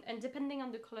 and depending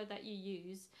on the color that you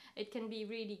use, it can be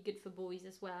really good for boys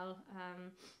as well.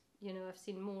 You know, I've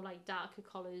seen more like darker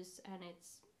colors, and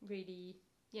it's really,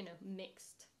 you know,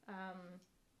 mixed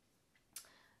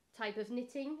type of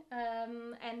knitting.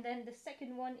 And then the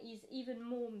second one is even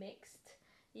more mixed,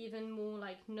 even more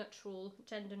like neutral,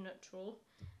 gender neutral,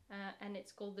 and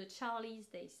it's called the Charlie's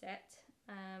Day set.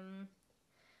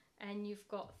 And you've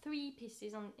got 3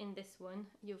 pieces in this one.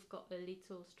 You've got a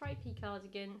little stripy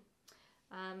cardigan,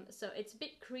 so it's a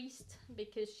bit creased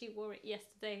because she wore it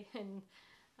yesterday, and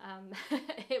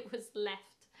it was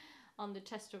left on the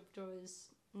chest of drawers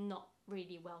not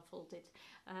really well folded,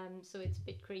 so it's a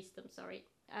bit creased, I'm sorry.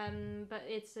 But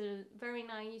it's a very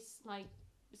nice, like,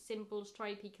 simple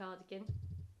stripy cardigan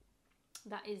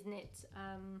that is knit,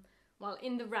 well,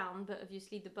 in the round, but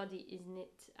obviously the body is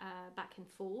knit back and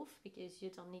forth because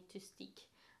you don't need to stick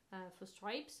for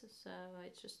stripes, so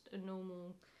it's just a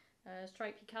normal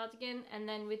stripy cardigan. And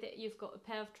then with it you've got a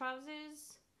pair of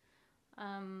trousers,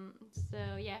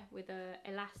 so yeah, with a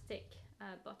elastic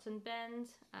button band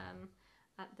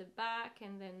at the back,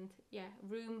 and then yeah,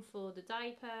 room for the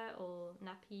diaper or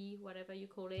nappy, whatever you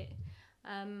call it,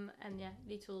 and yeah,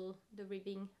 the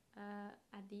ribbing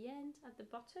at the end, at the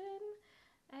bottom,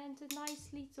 and a nice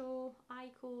little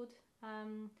I-cord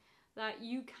that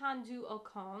you can do or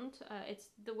can't. It's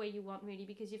the way you want, really,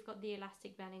 because you've got the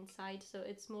elastic band inside, so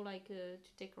it's more like to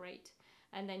decorate,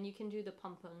 and then you can do the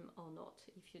pom-pom or not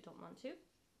if you don't want to.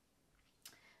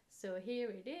 So here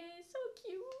it is, so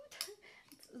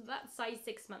cute. That's size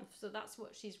 6 months, so that's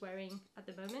what she's wearing at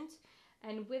the moment.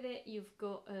 And with it you've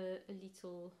got a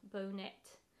little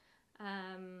bonnet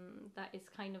that is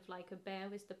kind of like a bear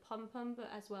with the pom-pom, but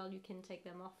as well you can take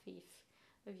them off if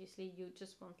obviously you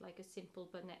just want like a simple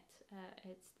bonnet.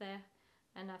 It's there,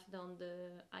 and I've done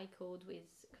the I-cord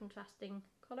with contrasting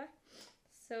colour.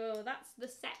 So that's the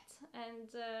set, and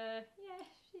yeah,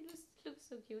 she looks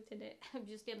so cute in it.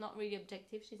 Obviously I'm not really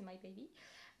objective, she's my baby,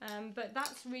 but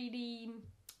that's really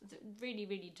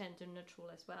gender neutral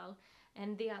as well,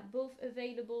 and they are both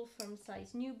available from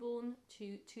size newborn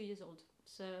to 2 years old.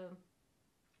 So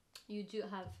you do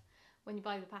have, when you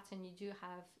buy the pattern, you do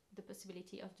have the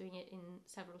possibility of doing it in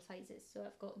several sizes. So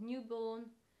I've got newborn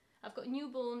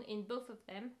in both of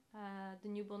them. The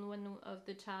newborn one of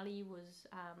the Charlie was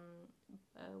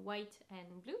white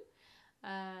and blue,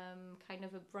 kind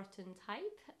of a Breton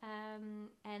type,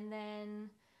 and then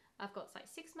I've got size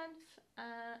 6 months,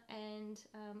 and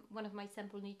one of my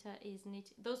sample knitter is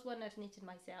knitted. Those one I've knitted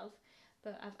myself,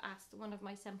 but I've asked one of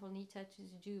my sample knitter to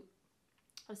do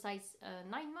a size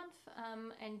 9 month,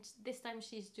 and this time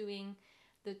she's doing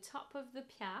the top of the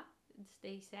Pia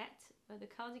stay set, the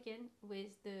cardigan,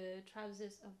 with the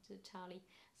trousers of the Charlie.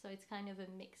 So it's kind of a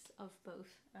mix of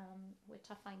both, which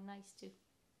I find nice too.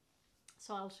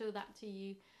 So I'll show that to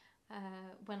you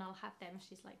when I'll have them.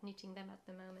 She's like knitting them at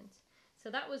the moment.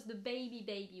 So that was the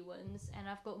baby ones, and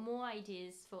I've got more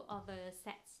ideas for other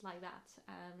sets like that.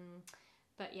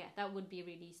 But yeah, that would be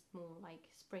really more like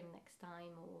spring next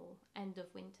time or end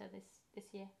of winter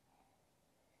this year.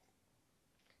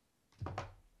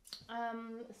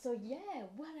 So yeah,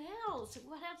 what else?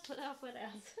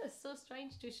 It's so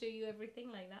strange to show you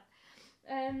everything like that.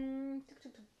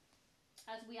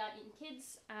 As we are in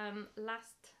kids,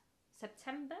 last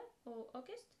September or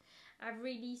August, I've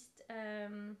released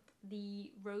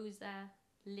the Rosa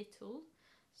Little.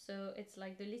 So it's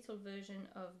like the little version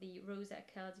of the Rosa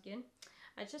cardigan.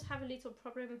 I just have a little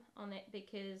problem on it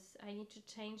because I need to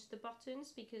change the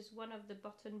buttons because one of the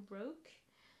buttons broke.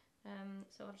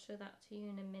 So I'll show that to you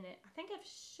in a minute. I think I've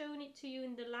shown it to you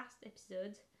in the last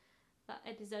episode, that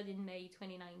episode in May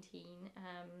 2019.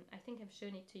 I think I've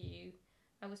shown it to you.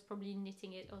 I was probably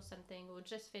knitting it or something, or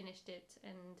just finished it,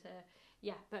 and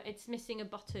yeah, but it's missing a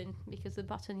button because the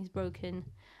button is broken.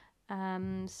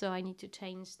 So I need to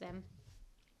change them,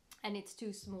 and it's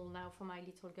too small now for my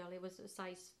little girl. It was a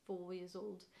size 4 years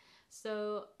old.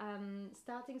 So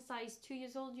starting size 2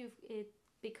 years old, it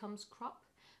becomes crop.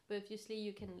 But obviously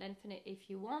you can lengthen it if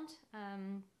you want,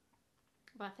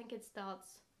 but I think it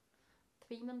starts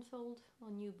 3 months old or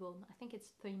newborn. I think it's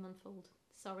 3 months old.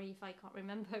 Sorry if I can't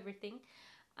remember everything.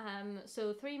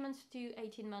 So 3 months to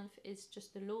 18 months is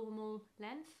just the normal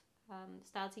length.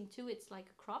 Starting 2, it's like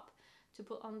a crop to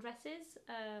put on dresses,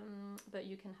 but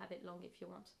you can have it long if you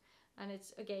want. And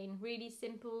it's again really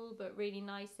simple but really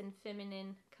nice and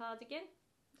feminine cardigan.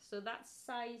 So that's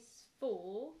size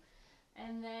 4.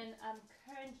 And then I'm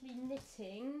currently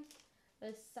knitting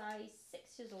a size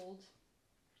 6 years old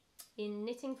in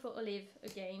Knitting for Olive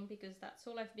again, because that's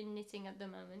all I've been knitting at the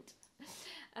moment.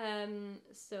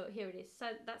 So here it is. So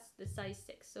that's the size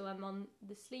 6. So I'm on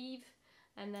the sleeve,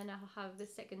 and then I'll have the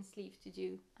second sleeve to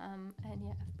do. And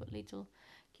yeah, I've put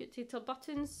cute little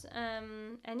buttons.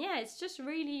 And yeah, it's just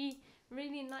really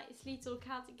nice little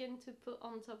cardigan to put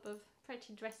on top of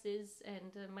pretty dresses,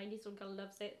 and my little girl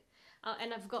loves it.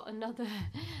 And I've got another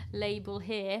label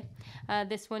here.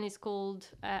 This one is called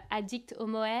Addict au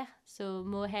mohair, so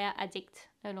mohair addict,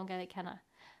 no longer avec Anna.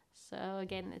 So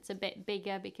again, it's a bit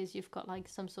bigger because you've got like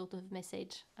some sort of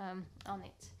message on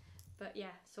it. But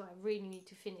yeah, so I really need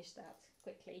to finish that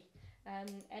quickly.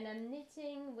 And I'm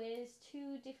knitting with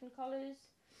 2 different colors.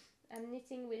 I'm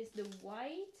knitting with the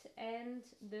white and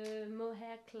the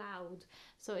mohair cloud.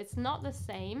 So it's not the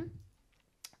same,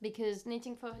 because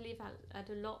knitting for her leaf had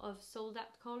a lot of sold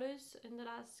out colors in the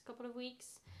last couple of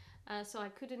weeks. So I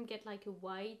couldn't get like a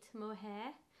white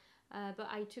mohair. But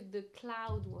I took the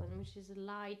cloud one, which is a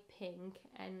light pink,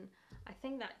 and I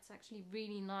think that's actually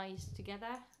really nice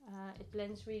together. It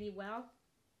blends really well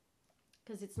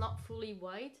because it's not fully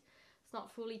white, it's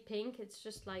not fully pink, it's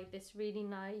just like this really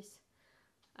nice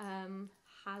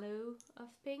halo of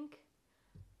pink.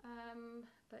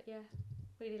 But yeah,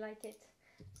 really like it.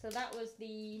 So that was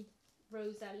the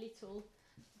Rosa Little,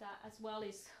 that as well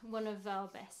is one of our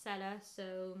bestsellers.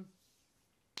 So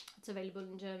it's available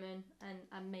in German, and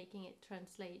I'm making it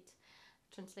translate.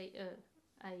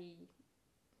 I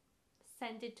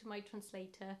sent it to my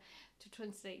translator to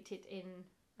translate it in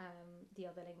the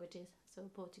other languages, so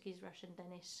Portuguese, Russian,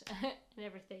 Danish, and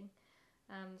everything.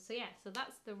 So yeah, so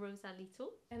that's the Rosa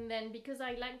Little. And then because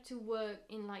I like to work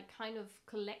in like kind of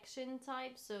collection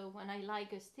type, so when I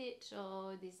like a stitch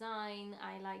or design,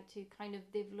 I like to kind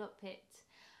of develop it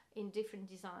in different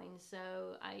designs.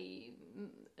 So a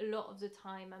lot of the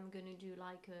time I'm gonna do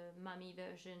like a mummy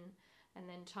version and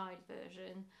then child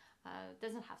version.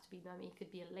 Doesn't have to be mummy, it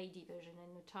could be a lady version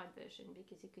and a child version,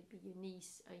 because it could be your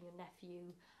niece or your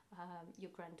nephew,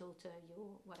 your granddaughter,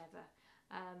 your whatever.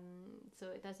 So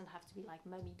it doesn't have to be like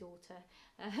mummy daughter,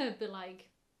 but like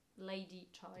lady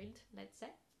child, let's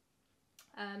say.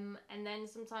 And then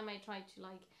sometimes I try to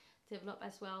like develop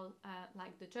as well,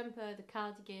 like the jumper, the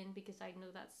cardigan, because I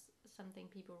know that's something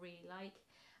people really like.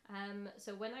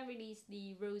 So when I released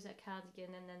the Rosa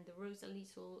cardigan and then the Rosa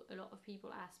Little, a lot of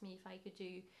people asked me if I could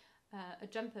do a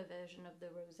jumper version of the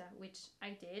Rosa, which I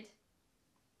did.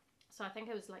 So I think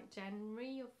it was like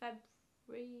January or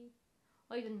February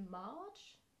or even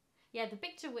March. Yeah, the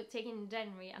picture was taken in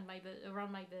January and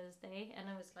around my birthday, and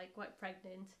I was like quite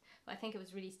pregnant. But I think it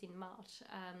was released in March.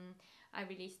 I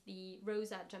released the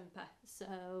Rosa jumper,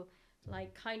 so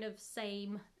like kind of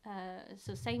same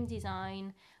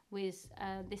design with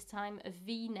this time a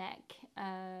V-neck,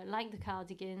 like the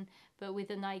cardigan, but with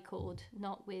an I-cord,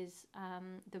 not with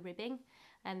the ribbing.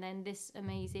 And then this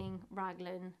amazing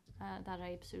raglan that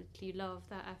I absolutely love,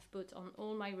 that I've put on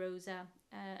all my Rosa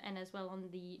and as well on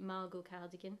the Margot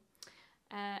cardigan.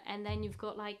 And then you've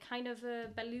got like kind of a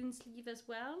balloon sleeve as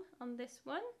well on this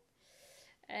one.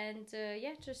 And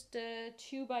yeah, just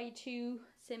 2x2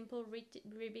 simple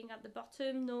ribbing at the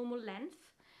bottom, normal length,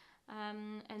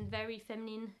 and very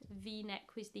feminine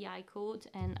V-neck with the I-cord.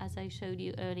 And as I showed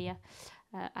you earlier,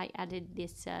 I added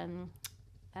this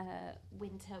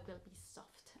winter will be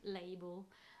soft label,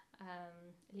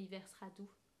 l'hiver sera doux.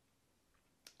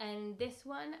 And this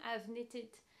one I've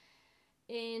knitted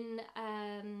in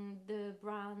the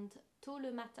brand Tôt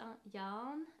le Matin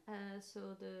yarn,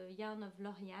 so the yarn of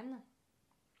Lauriane.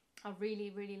 I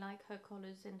really like her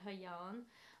colors and her yarn.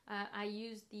 I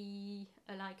used the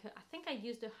I think I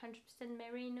used 100%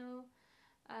 merino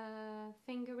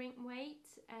fingering weight,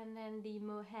 and then the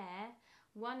mohair.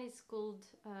 One is called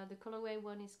the colorway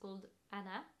one is called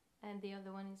Anna, and the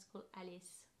other one is called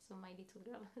Alice. So my little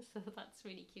girl. So that's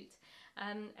really cute.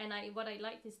 And what I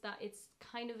liked is that it's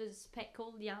kind of a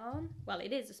speckled yarn. Well,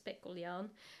 it is a speckled yarn,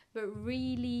 but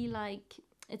really like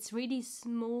it's really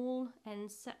small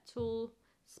and subtle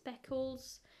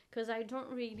speckles, because I don't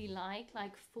really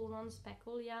like full-on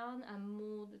speckle yarn. I'm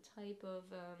more the type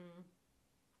of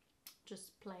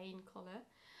just plain color.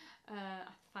 I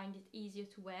find it easier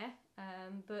to wear,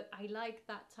 but I like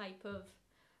that type of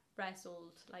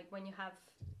bristled, like when you have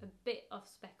a bit of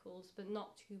speckles but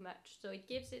not too much, so it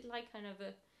gives it like kind of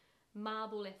a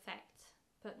marble effect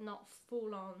but not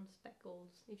full-on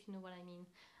speckles, if you know what I mean.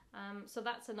 So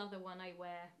that's another one I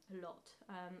wear a lot.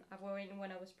 I wore it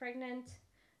when I was pregnant,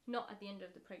 not at the end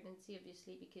of the pregnancy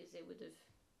obviously, because it would have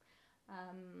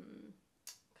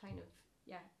kind of,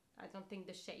 yeah, I don't think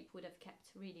the shape would have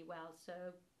kept really well.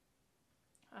 So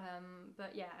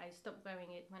but yeah, I stopped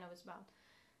wearing it when I was about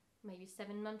maybe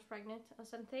 7 months pregnant or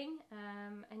something,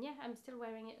 and yeah, I'm still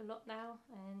wearing it a lot now.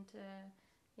 And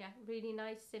yeah, really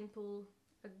nice, simple,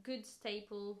 a good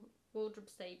staple, wardrobe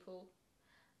staple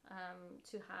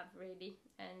to have really,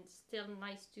 and still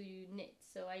nice to knit.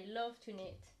 So I love to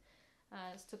knit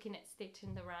stockinette stitch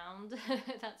in the round.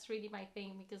 That's really my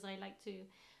thing, because I like to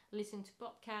listen to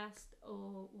podcasts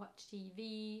or watch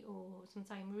TV or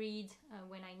sometimes read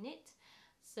when I knit.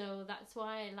 So that's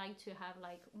why I like to have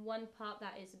like one part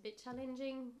that is a bit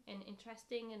challenging and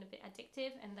interesting and a bit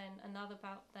addictive, and then another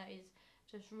part that is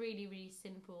just really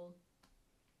simple.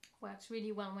 Works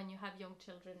really well when you have young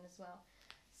children as well.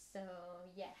 So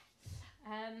yeah,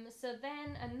 So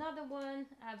then another one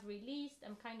I've released,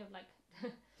 I'm kind of like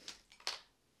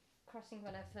crossing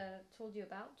what I've told you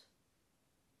about.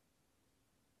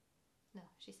 No,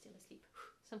 she's still asleep.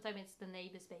 Sometimes it's the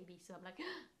neighbor's baby, so I'm like,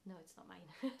 no, it's not mine.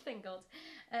 Thank God.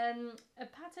 A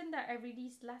pattern that I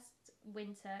released last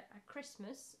winter at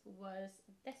Christmas was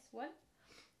this one.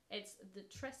 It's the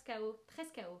Trescao.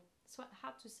 It's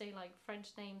hard to say like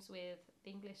French names with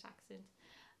the English accent.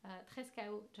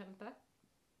 Trescao jumper.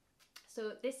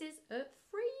 So this is a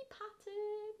free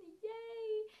pattern,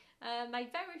 yay! My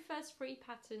very first free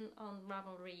pattern on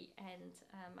Ravelry and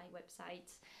my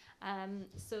website.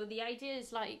 So the idea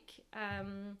is like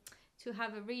to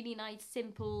have a really nice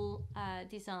simple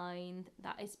design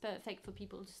that is perfect for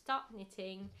people to start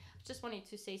knitting. Just wanted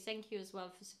to say thank you as well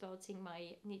for supporting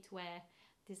my knitwear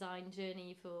design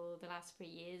journey for the last 3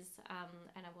 years,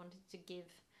 and I wanted to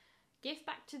give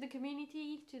back to the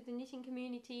community, to the knitting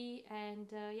community,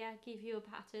 and yeah, give you a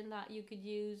pattern that you could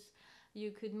use,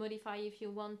 you could modify if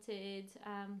you wanted,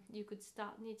 you could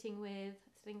start knitting with,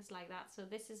 things like that. So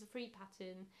this is a free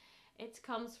pattern. It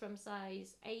comes from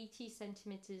size 80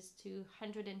 centimeters to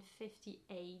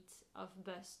 158 of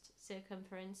bust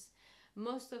circumference.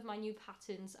 Most of my new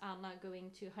patterns are now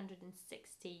going to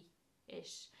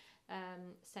 160-ish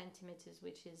centimeters,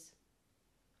 which is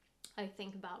I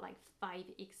think about like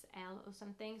 5XL or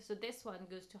something. So this one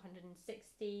goes to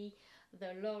 160.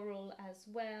 The Laurel as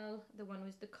well, the one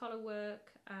with the color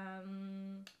work.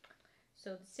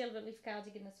 So the silver leaf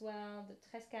cardigan as well. The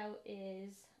Trescao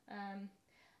is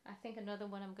I think another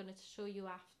one I'm going to show you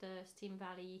after, Steam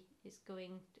Valley, is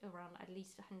going around at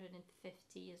least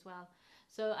 150 as well.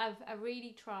 So I've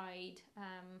really tried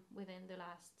within the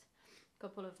last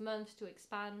couple of months to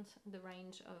expand the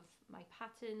range of my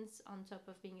patterns, on top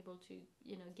of being able to,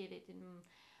 you know, give it in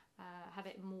have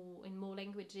it more in more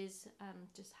languages,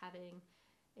 just having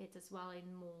it as well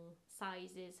in more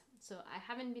sizes. So I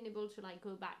haven't been able to like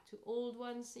go back to old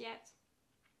ones yet,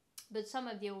 but some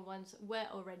of the old ones were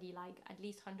already like at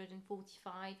least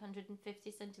 145,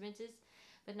 150 centimeters.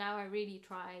 But now I really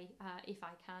try, if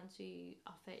I can, to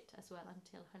off it as well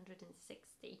until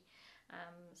 160.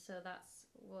 So that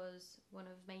was one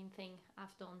of the main things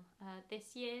I've done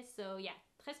this year. So yeah,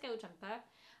 Trescao jumper,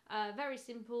 very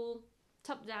simple,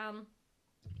 top down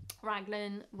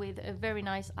raglan with a very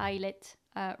nice eyelet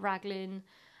raglan,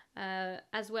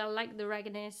 as well like the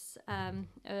Raganis,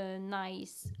 a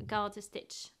nice garter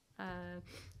stitch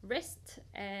wrist,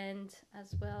 and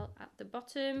as well at the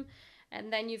bottom.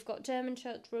 And then you've got German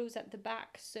chartreuse at the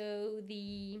back, so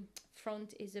the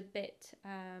front is a bit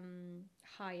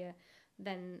higher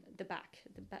than the back.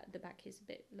 The back is a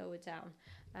bit lower down,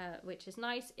 which is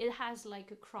nice. It has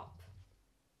like a crop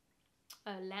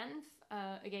length,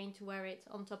 again, to wear it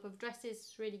on top of dresses.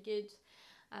 It's really good.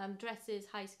 Dresses,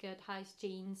 high skirt, high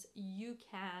jeans, you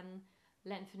can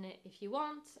lengthen it if you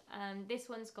want. This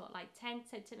one's got like 10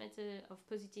 centimeters of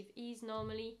positive ease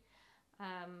normally.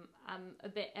 I'm a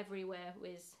bit everywhere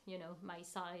with, you know, my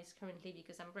size currently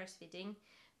because I'm breastfeeding,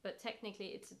 but technically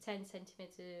it's a 10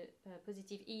 centimeter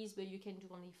positive ease, but you can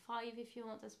do only 5 if you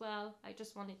want as well. I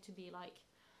just want it to be like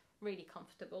really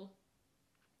comfortable.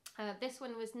 This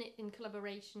one was knit in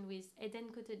collaboration with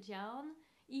Eden Cottage Yarn,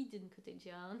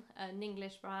 an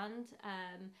English brand,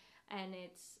 and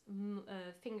it's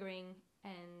fingering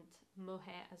and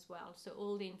mohair as well. So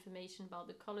all the information about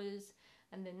the colors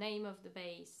and the name of the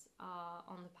base are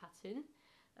on the pattern.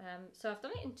 So I've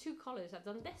done it in 2 colors. I've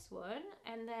done this one,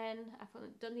 and then I've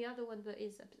done the other one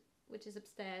which is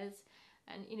upstairs,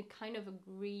 and in a kind of a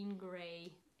green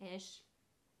grey-ish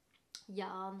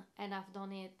yarn, and I've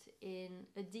done it in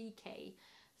a DK,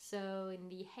 so in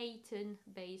the Hayton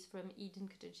base from Eden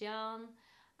Cottage Yarn,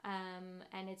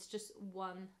 and it's just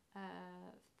one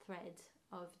thread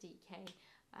of DK,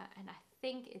 and I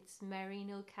think it's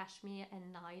merino, cashmere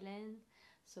and nylon,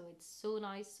 so it's so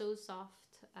nice, so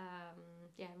soft,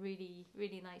 yeah, really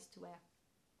really nice to wear.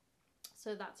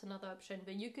 So that's another option,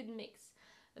 but you could mix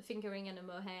a fingering and a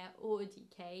mohair or a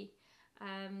DK.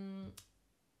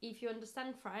 If you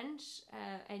understand French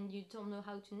and you don't know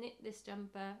how to knit this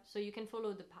jumper, so you can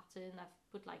follow the pattern. I've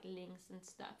put like links and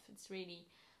stuff. It's really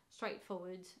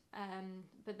straightforward.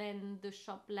 But then the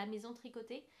shop La Maison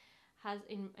Tricotée has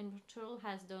in Montreal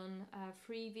has done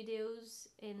 3 videos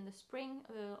in the spring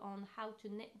on how to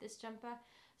knit this jumper.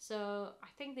 So I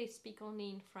think they speak only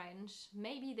in French.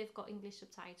 Maybe they've got English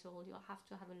subtitle. You'll have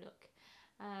to have a look.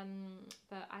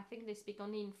 But I think they speak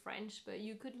only in French, but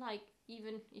you could, like,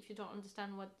 even if you don't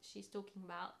understand what she's talking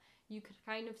about, you could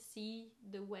kind of see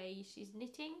the way she's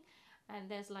knitting, and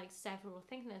there's like several, I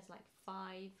think there's like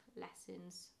 5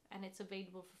 lessons, and it's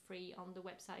available for free on the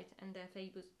website and their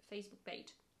Facebook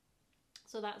page.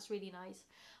 So that's really nice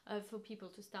for people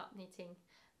to start knitting.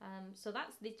 So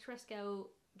that's the Tresco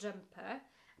jumper,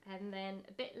 and then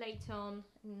a bit later on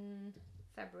in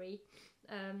February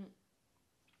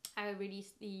I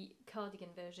released the cardigan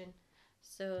version.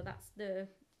 So that's the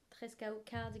Tresco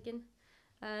cardigan.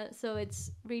 So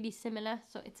it's really similar.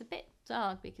 So it's a bit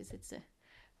dark because it's a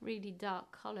really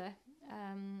dark color.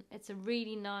 It's a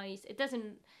really nice, it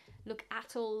doesn't look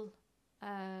at all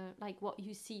like what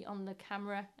you see on the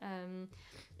camera.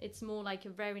 It's more like a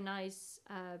very nice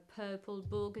purple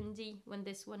burgundy, when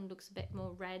this one looks a bit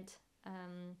more red.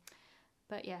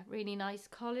 But yeah, really nice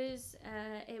colors.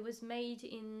 It was made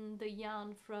in the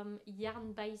yarn from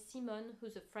Yarn by Simone,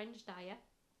 who's a French dyer.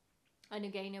 And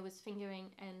again, it was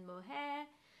fingering and mohair.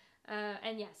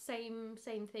 And yeah, same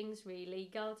things really.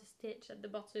 Garter stitch at the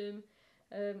bottom,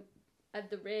 at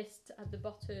the wrist, at the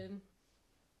bottom,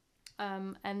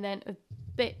 and then a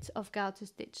bit of garter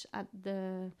stitch at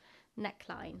the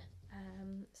neckline.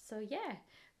 So yeah,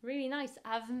 really nice.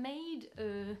 I've made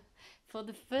for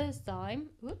the first time,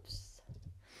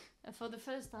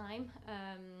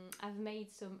 I've made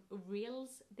some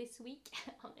reels this week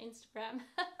on Instagram.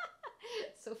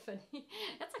 So funny.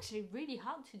 That's actually really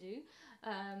hard to do.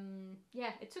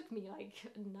 Yeah, it took me like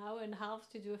an hour and a half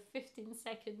to do a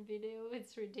 15-second video.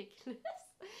 It's ridiculous.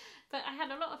 But I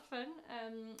had a lot of fun.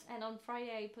 And on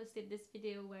Friday I posted this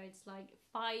video where it's like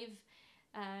 5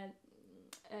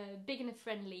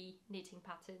 beginner-friendly knitting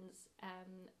patterns,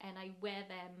 and I wear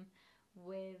them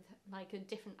with like a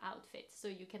different outfit. So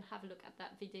you can have a look at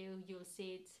that video. You'll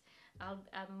see it.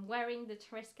 I'm wearing the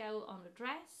Tresco on a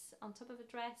dress, on top of a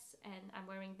dress, and I'm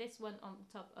wearing this one on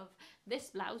top of this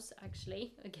blouse,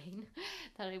 actually, again,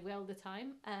 that I wear all the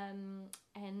time,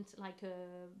 and like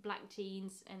black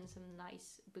jeans and some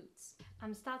nice boots.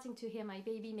 I'm starting to hear my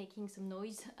baby making some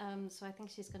noise, so I think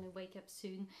she's gonna wake up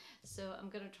soon. So I'm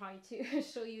gonna try to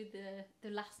show you the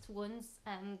last ones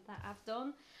that I've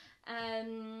done.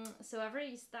 So I've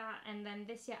released that, and then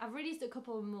this year I've released a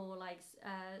couple more like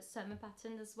summer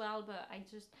patterns as well, but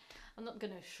I'm not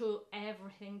gonna show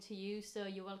everything to you, so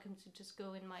you're welcome to just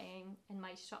go in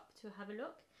my shop to have a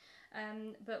look.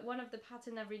 But one of the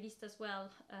pattern I've released as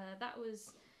well, that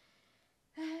was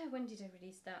when did I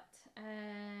release that?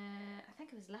 I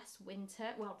think it was last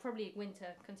winter. Well, probably winter,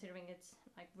 considering it's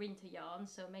like winter yarn,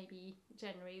 so maybe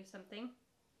January or something.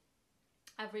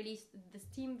 I've released the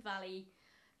Steam Valley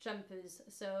jumpers.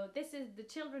 So this is the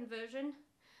children version,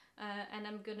 and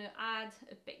I'm gonna add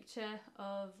a picture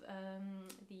of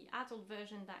the adult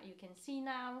version that you can see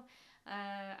now.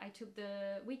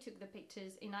 We took the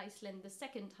pictures in Iceland the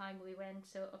second time we went,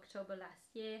 so October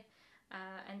last year,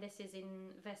 and this is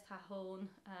in Vestrahón.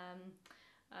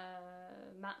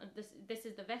 This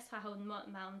is the Vestrahón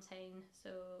mountain,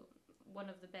 so one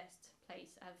of the best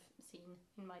place I've seen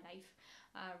in my life.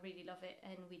 I really love it,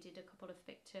 and we did a couple of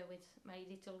pictures with my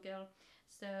little girl.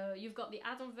 So you've got the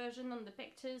adult version on the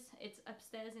pictures. It's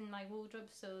upstairs in my wardrobe,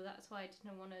 so that's why I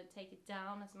didn't want to take it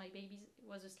down as my baby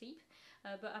was asleep.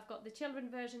 But I've got the children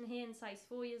version here in size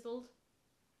 4 years old.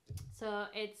 So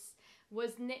it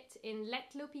was knit in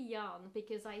Let Lopi yarn,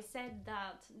 because I said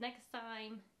that next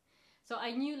time. So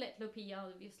I knew Let Lopi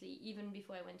yarn obviously even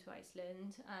before I went to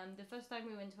Iceland. The first time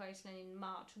we went to Iceland in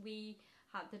March, we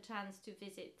had the chance to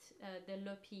visit the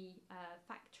Lopi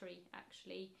factory,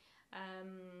 actually,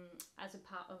 as a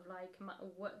part of like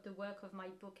the work of my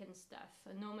book and stuff.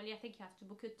 Normally I think you have to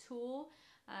book a tour,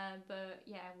 but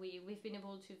yeah, we've been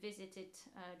able to visit it,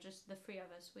 just the 3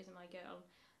 of us with my girl,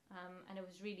 and it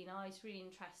was really nice, really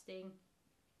interesting.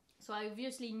 So I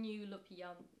obviously knew Lopi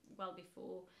yarn well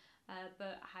before,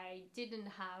 but I didn't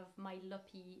have my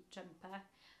Lopi jumper,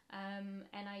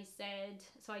 and I said,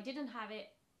 so I didn't have it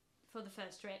for the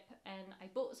first trip, and I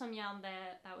bought some yarn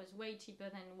there that was way cheaper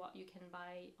than what you can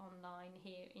buy online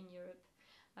here in Europe,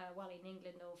 well, in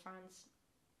England or France.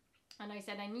 And I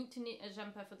said, I need to knit a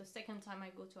jumper for the second time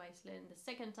I go to Iceland. The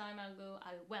second time I'll go,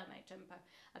 I'll wear my jumper.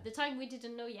 At the time we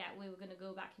didn't know yet we were going to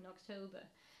go back in October.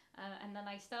 And then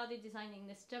I started designing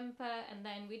this jumper, and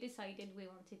then we decided we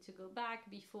wanted to go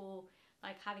back before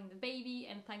like having the baby,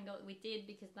 and thank God we did,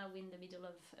 because now we're in the middle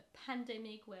of a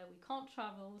pandemic where we can't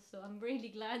travel. So I'm really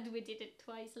glad we did it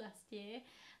twice last year.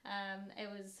 It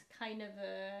was kind of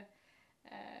a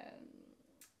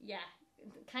yeah,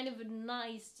 kind of a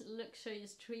nice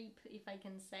luxurious trip, if I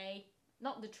can say.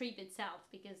 Not the trip itself,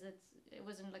 because it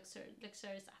wasn't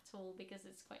luxurious at all, because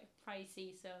it's quite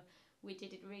pricey, so we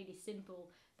did it really simple.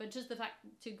 But just the fact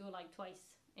to go like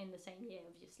twice in the same year,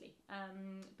 obviously.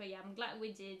 But yeah, I'm glad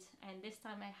we did. And this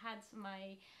time I had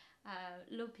my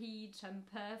loppy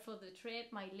jumper for the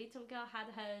trip. My little girl had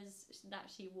hers that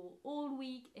she wore all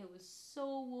week. It was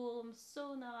so warm,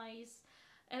 so nice.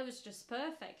 It was just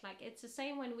perfect. Like, it's the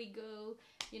same when we go,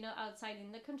 you know, outside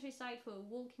in the countryside for a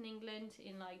walk in England,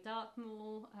 in like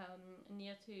Dartmoor,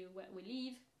 near to where we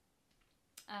live.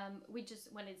 We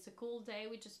just, when it's a cold day,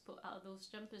 we just put out those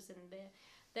jumpers and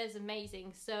there's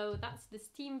amazing. So that's the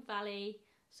Steam Valley,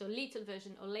 so little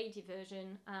version or lady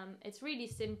version. It's really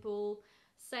simple.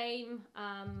 Same,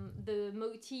 the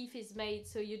motif is made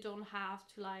so you don't have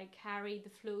to like carry the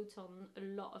float on a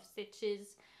lot of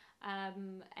stitches,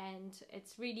 and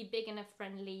it's really big enough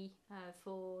friendly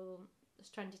for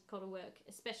stranded color work,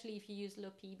 especially if you use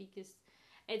loppy, because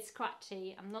it's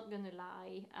scratchy, I'm not gonna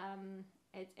lie.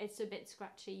 It's a bit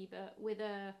scratchy, but with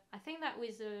a, I think that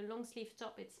with a long sleeve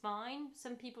top it's fine.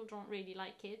 Some people don't really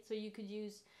like it, so you could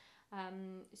use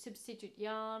substitute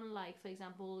yarn, like for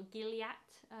example Gilead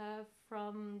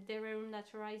from Dererum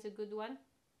Natura is a good one,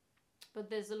 but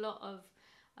there's a lot of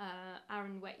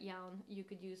Aran wet yarn you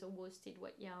could use, or worsted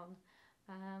wet yarn.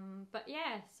 But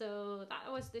yeah, so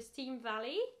that was the Steam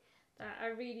Valley that I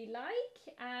really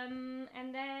like. And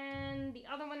then the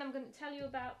other one I'm going to tell you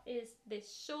about is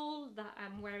this shawl that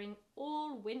I'm wearing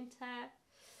all winter.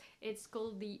 It's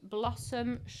called the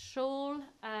Blossom Shawl,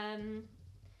 and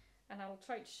I'll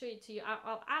try to show it to you.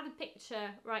 I'll add a picture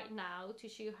right now to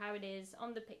show you how it is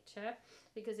on the picture,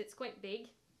 because it's quite big.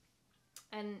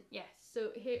 And yes,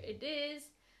 so here it is.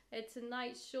 It's a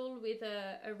nice shawl with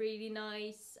a really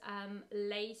nice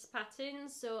lace pattern.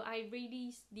 So I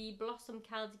released the Blossom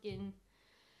cardigan,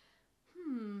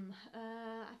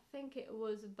 I think it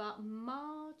was about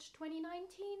March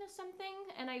 2019 or something,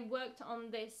 and I worked on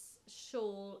this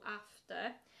shawl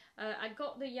after. I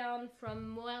got the yarn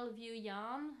from Moellview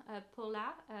Yarn,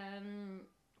 Paula,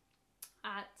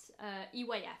 at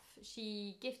EYF.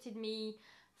 She gifted me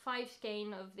 5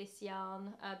 skein of this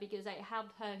yarn because I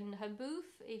helped her in her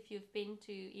booth. If you've been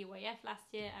to EYF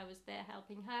last year, I was there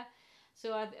helping her.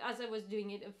 So as I was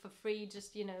doing it for free,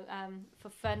 just, you know, for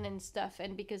fun and stuff,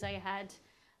 and because I had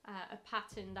a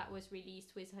pattern that was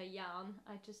released with her yarn,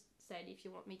 I just said, if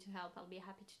you want me to help, I'll be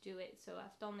happy to do it. So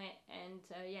I've done it, and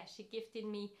yeah, she gifted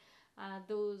me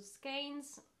those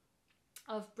skeins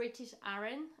of British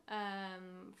Aran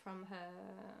from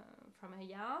her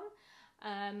yarn.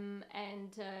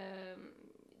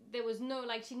 There was no,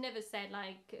 like, she never said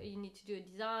like you need to do a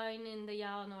design in the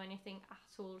yarn or anything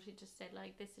at all. She just said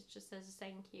like, this is just as a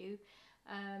thank you.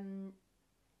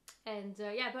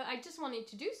 Yeah, but I just wanted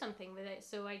to do something with it,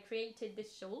 so I created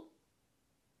this shawl.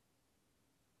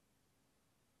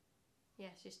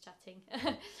 Yeah, she's chatting.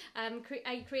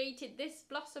 I created this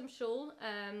blossom shawl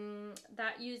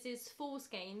that uses 4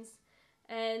 skeins,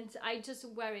 and I just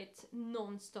wear it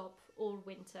non-stop all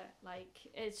winter. Like,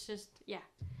 it's just, yeah,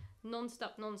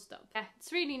 non-stop. Yeah,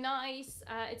 it's really nice.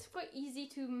 It's quite easy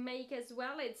to make as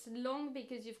well. It's long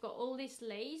because you've got all this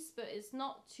lace, but it's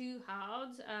not too hard.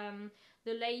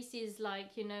 The lace is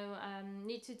like, you know,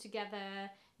 knitted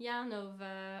together, yarn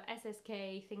over,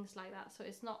 SSK, things like that, so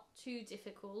it's not too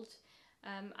difficult.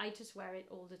 I just wear it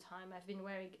all the time. I've been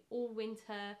wearing it all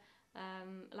winter,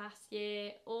 last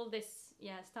year, all this,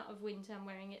 yeah, start of winter, I'm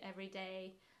wearing it every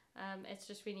day. It's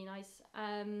just really nice.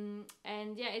 And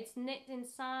yeah, it's knit in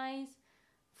size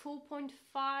 4.5,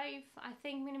 I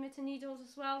think, millimeter needles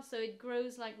as well, so it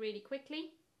grows like really quickly.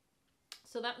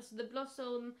 So that's the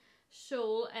Blossom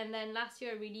shawl. And then last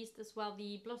year I released as well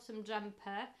the Blossom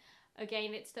jumper.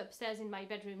 Again, it's upstairs in my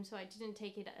bedroom, so I didn't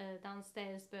take it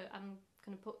downstairs, but I'm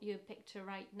gonna put you a picture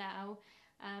right now.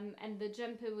 And the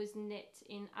jumper was knit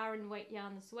in Aran white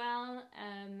yarn as well,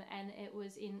 and it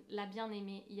was in La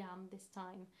Bien-Aimée yarn this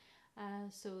time.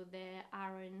 So they're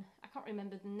Aran, I can't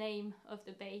remember the name of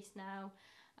the base now,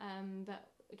 but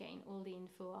again, all the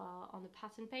info are on the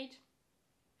pattern page.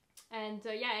 And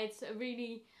yeah, it's a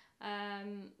really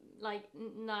like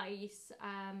nice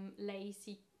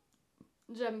lacy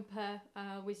jumper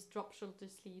with drop shoulder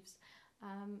sleeves.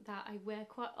 That I wear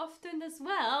quite often as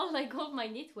well, like all my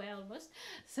knitwear almost,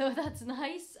 so that's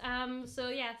nice. So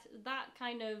yeah, that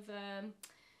kind of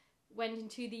went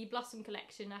into the Blossom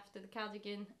collection after the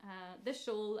cardigan, the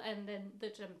shawl, and then the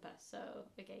jumper. So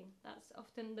again, that's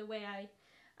often the way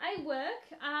I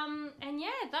work. And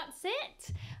yeah, that's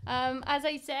it. As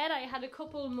I said, I had a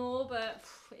couple more, but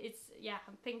it's, yeah,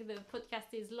 I think the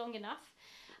podcast is long enough.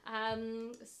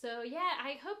 So yeah,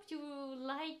 I hope you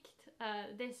liked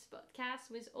this podcast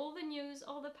with all the news,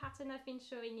 all the pattern I've been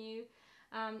showing you.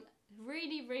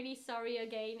 Really sorry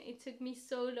again, it took me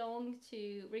so long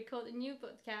to record a new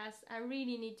podcast. I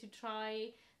really need to try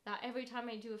that every time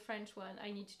I do a French one,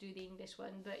 I need to do the English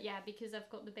one. But yeah, because I've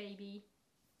got the baby,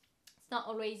 it's not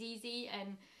always easy,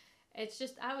 and it's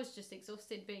just, I was just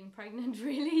exhausted being pregnant,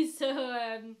 really.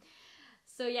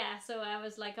 So yeah, so I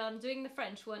was like, I'm doing the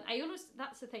French one.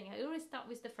 That's the thing, I always start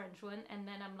with the French one, and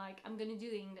then I'm like, I'm gonna do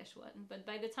the English one. But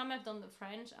by the time I've done the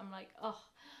French, I'm like, oh,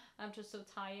 I'm just so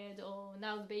tired, or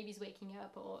now the baby's waking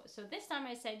up, or so this time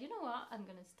I said, you know what, I'm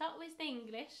gonna start with the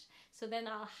English, so then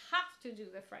I'll have to do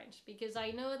the French, because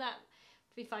I know that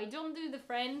if I don't do the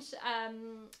French,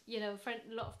 you know,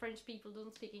 a lot of French people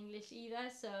don't speak English either,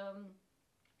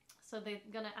 so they're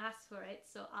gonna ask for it,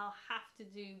 so I'll have to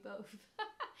do both.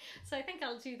 So I think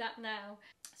I'll do that now.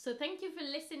 So thank you for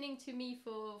listening to me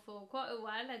for quite a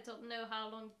while. I don't know how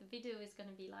long the video is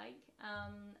gonna be like.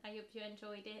 I hope you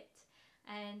enjoyed it.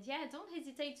 And yeah, don't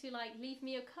hesitate to like leave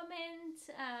me a comment,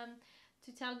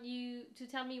 to tell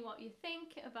me what you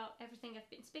think about everything I've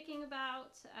been speaking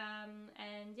about,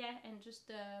 and yeah, and just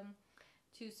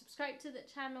to subscribe to the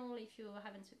channel if you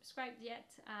haven't subscribed yet.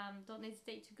 Don't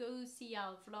hesitate to go see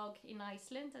our vlog in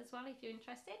Iceland as well if you're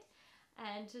interested.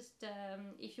 And just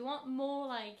if you want more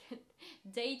like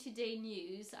day-to-day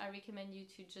news, I recommend you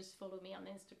to just follow me on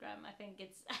Instagram. I think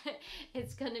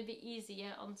it's gonna be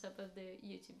easier on top of the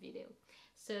YouTube video.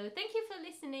 So thank you for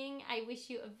listening. I wish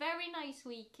you a very nice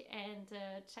week, and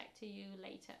chat to you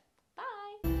later.